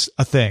 Jackbox,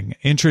 a thing.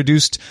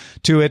 Introduced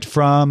to it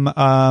from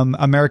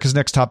America's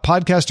Next Top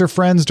Podcaster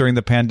friends during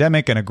the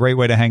pandemic, and a great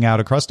way to hang out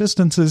across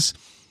distances.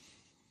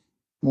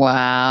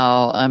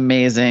 Wow,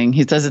 amazing.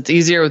 He says it's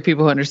easier with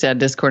people who understand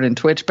Discord and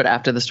Twitch, but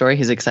after the story,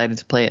 he's excited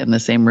to play it in the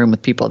same room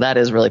with people. That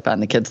is really fun.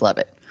 The kids love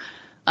it.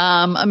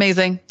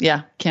 Amazing.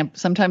 Yeah.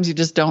 Sometimes you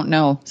just don't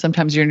know.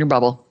 Sometimes you're in your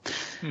bubble.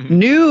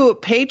 New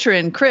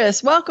patron,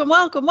 Chris. Welcome.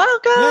 Yay,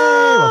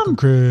 welcome,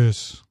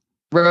 Chris.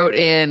 Wrote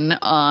in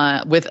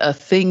with a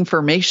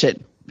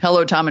thingformation.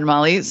 Hello, Tom and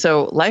Molly.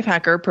 So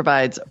Lifehacker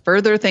provides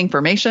further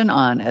thingformation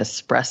on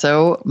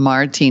espresso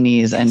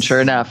martinis. And sure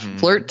enough,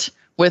 flirt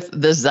with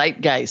the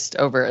zeitgeist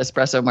over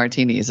espresso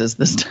martinis is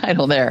this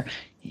title there.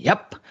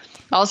 Yep.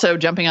 Also,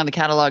 jumping on the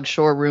catalog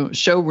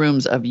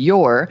showrooms of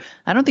yore.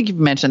 I don't think you've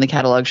mentioned the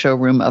catalog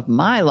showroom of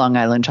my Long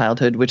Island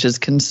childhood, which is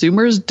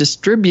Consumers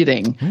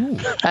Distributing. Ooh.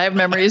 I have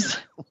memories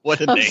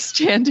of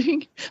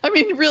standing. I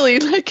mean, really,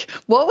 like,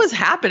 what was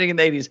happening in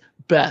the 80s?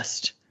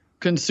 Best.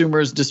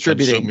 Consumers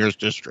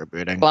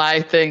Distributing.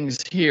 Buy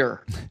things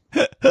here.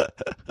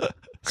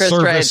 Chris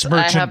Service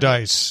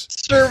merchandise.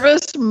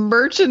 Service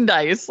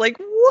merchandise. Like,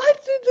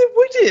 what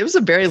did it was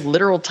a very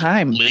literal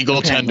time.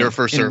 Legal tender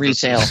for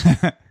service.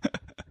 Retail.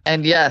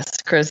 And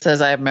yes, Chris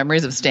says, I have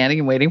memories of standing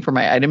and waiting for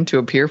my item to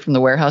appear from the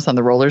warehouse on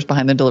the rollers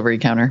behind the delivery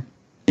counter.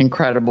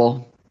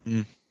 Incredible.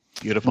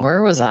 Beautiful.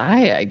 Where was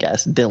I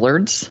guess?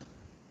 Dillard's?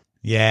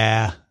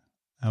 Yeah.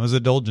 That was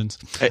indulgence.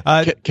 Hey,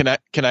 can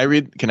I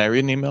read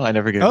an email? I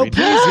never get please,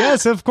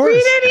 yes, of course.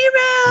 Read an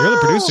email. You're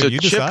the producer. So you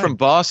Chip decide. from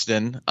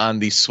Boston on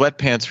the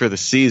sweatpants for the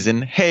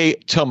season. Hey,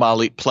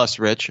 Tomali plus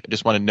Rich. I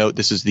just want to note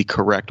this is the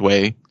correct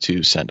way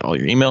to send all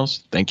your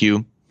emails. Thank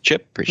you,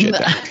 Chip. Appreciate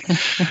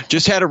that.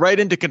 Just had to write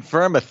in to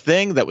confirm a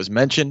thing that was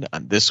mentioned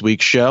on this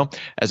week's show.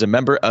 As a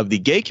member of the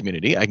gay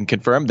community, I can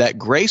confirm that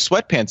gray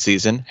sweatpants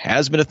season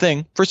has been a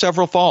thing for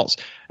several falls.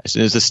 As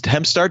soon as the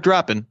stems start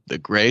dropping, the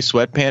gray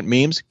sweatpant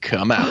memes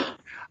come out.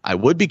 I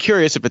would be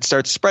curious if it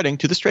starts spreading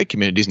to the straight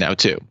communities now,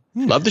 too.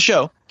 Love the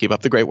show. Keep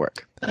up the great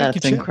work.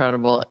 That's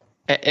incredible.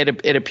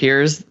 It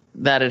appears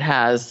that it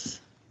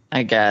has,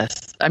 I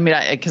guess. I mean,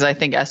 because I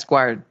think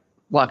Esquire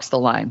walks the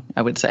line,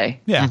 I would say.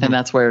 Yeah. And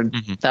that's where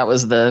that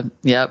was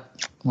yep.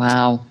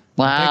 Wow.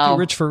 Thank you,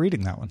 Rich, for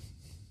reading that one.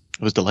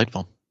 It was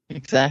delightful.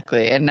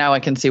 Exactly. And now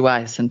I can see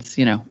why, since,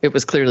 it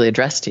was clearly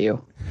addressed to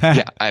you.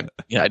 I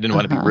didn't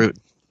want to be rude.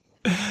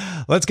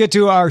 Let's get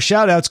to our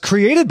shout outs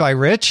created by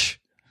Rich.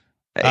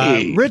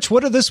 Hey. Rich,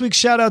 what are this week's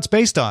shout outs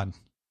based on?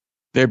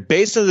 They're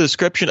based on the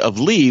description of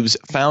leaves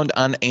found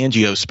on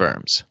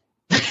angiosperms.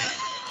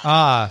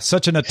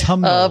 Such an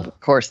autumnal. Of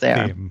course they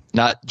are. theme.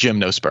 Not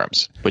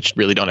gymnosperms, which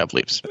really don't have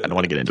leaves. I don't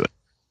want to get into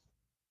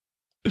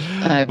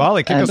it.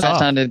 Molly, kick us that off.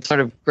 sounded sort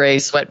of gray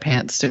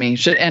sweatpants to me.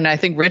 And I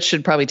think Rich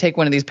should probably take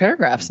one of these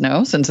paragraphs,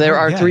 no? Since there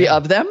are three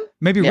of them.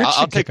 Maybe Rich I'll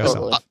should take kick us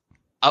totally.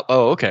 off.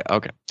 Okay.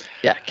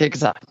 Yeah, kick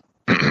us off.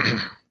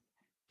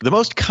 The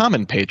most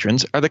common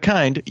patrons are the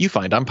kind you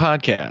find on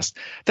podcasts.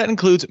 That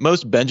includes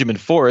most Benjamin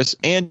Forrest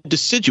and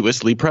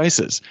deciduous Lee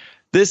Prices.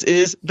 This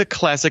is the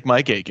classic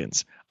Mike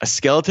Akins, a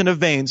skeleton of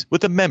veins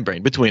with a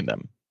membrane between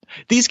them.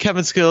 These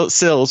Kevin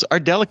Sills are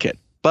delicate,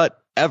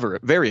 but ever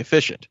very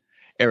efficient.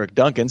 Eric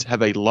Duncans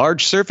have a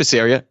large surface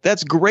area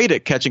that's great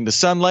at catching the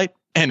sunlight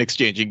and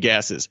exchanging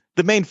gases,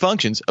 the main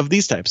functions of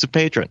these types of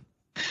patron.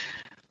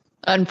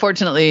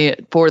 Unfortunately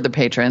for the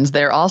patrons,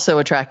 they're also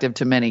attractive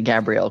to many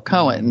Gabrielle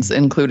Cohens,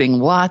 including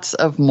lots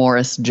of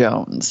Morris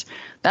Jones.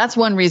 That's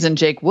one reason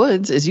Jake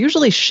Woods is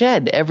usually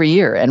shed every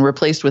year and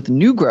replaced with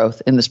new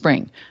growth in the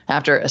spring.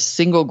 After a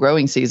single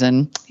growing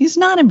season, he's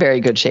not in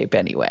very good shape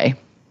anyway.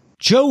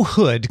 Joe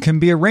Hood can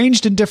be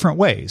arranged in different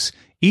ways.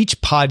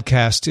 Each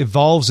podcast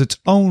evolves its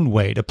own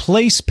way to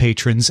place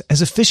patrons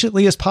as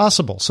efficiently as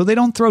possible so they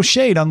don't throw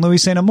shade on Louis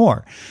St.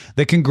 Amour.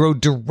 They can grow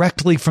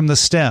directly from the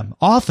stem,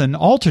 often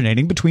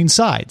alternating between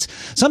sides.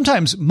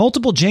 Sometimes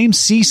multiple James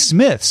C.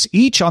 Smiths,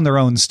 each on their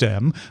own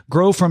stem,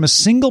 grow from a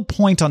single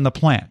point on the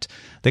plant.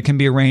 They can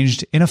be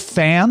arranged in a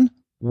fan,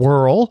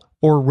 whorl,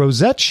 or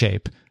rosette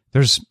shape.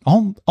 There's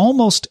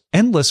almost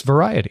endless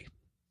variety.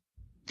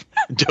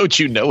 Don't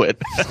you know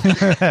it?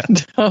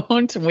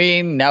 Don't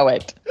we know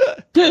it?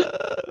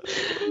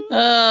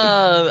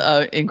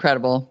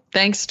 Incredible.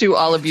 Thanks to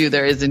all of you.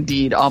 There is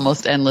indeed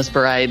almost endless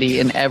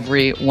variety in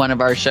every one of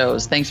our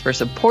shows. Thanks for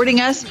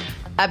supporting us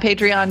at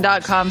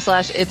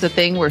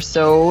patreon.com/itsatthing. We're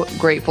so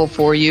grateful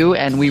for you,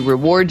 and we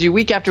reward you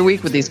week after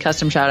week with these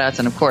custom shout outs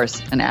and, of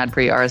course, an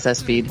ad-free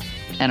RSS feed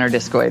and our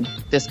Discord.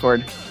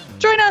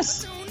 Join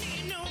us.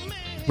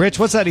 Rich,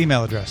 what's that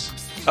email address?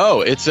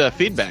 Oh, it's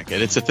feedback at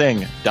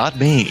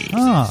itsatthing.me.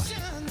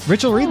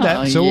 Rich will read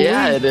that. So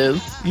yeah, it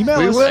is. Email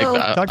we us. will.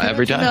 Talk to you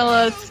every next time. Email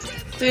us.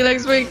 See you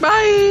next week.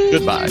 Bye.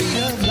 Goodbye.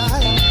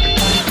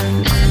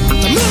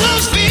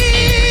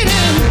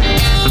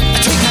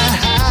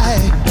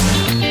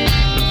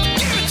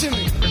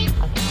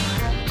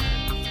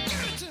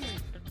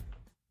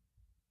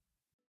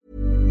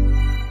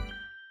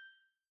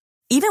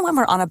 Even when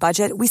we're on a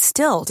budget, we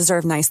still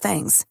deserve nice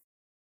things.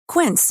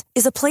 Quince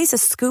is a place to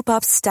scoop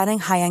up stunning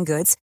high-end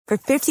goods for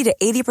 50 to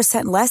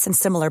 80% less than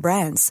similar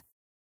brands.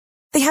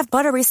 They have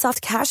buttery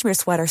soft cashmere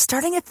sweaters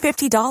starting at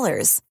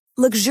 $50,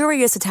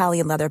 luxurious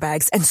Italian leather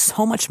bags, and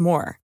so much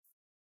more.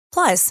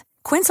 Plus,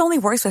 Quince only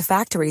works with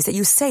factories that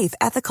use safe,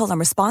 ethical, and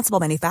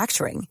responsible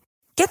manufacturing.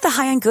 Get the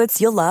high-end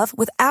goods you'll love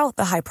without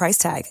the high price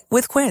tag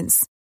with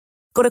Quince.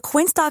 Go to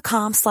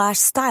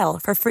quince.com/style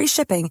for free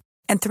shipping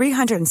and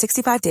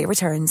 365-day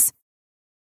returns.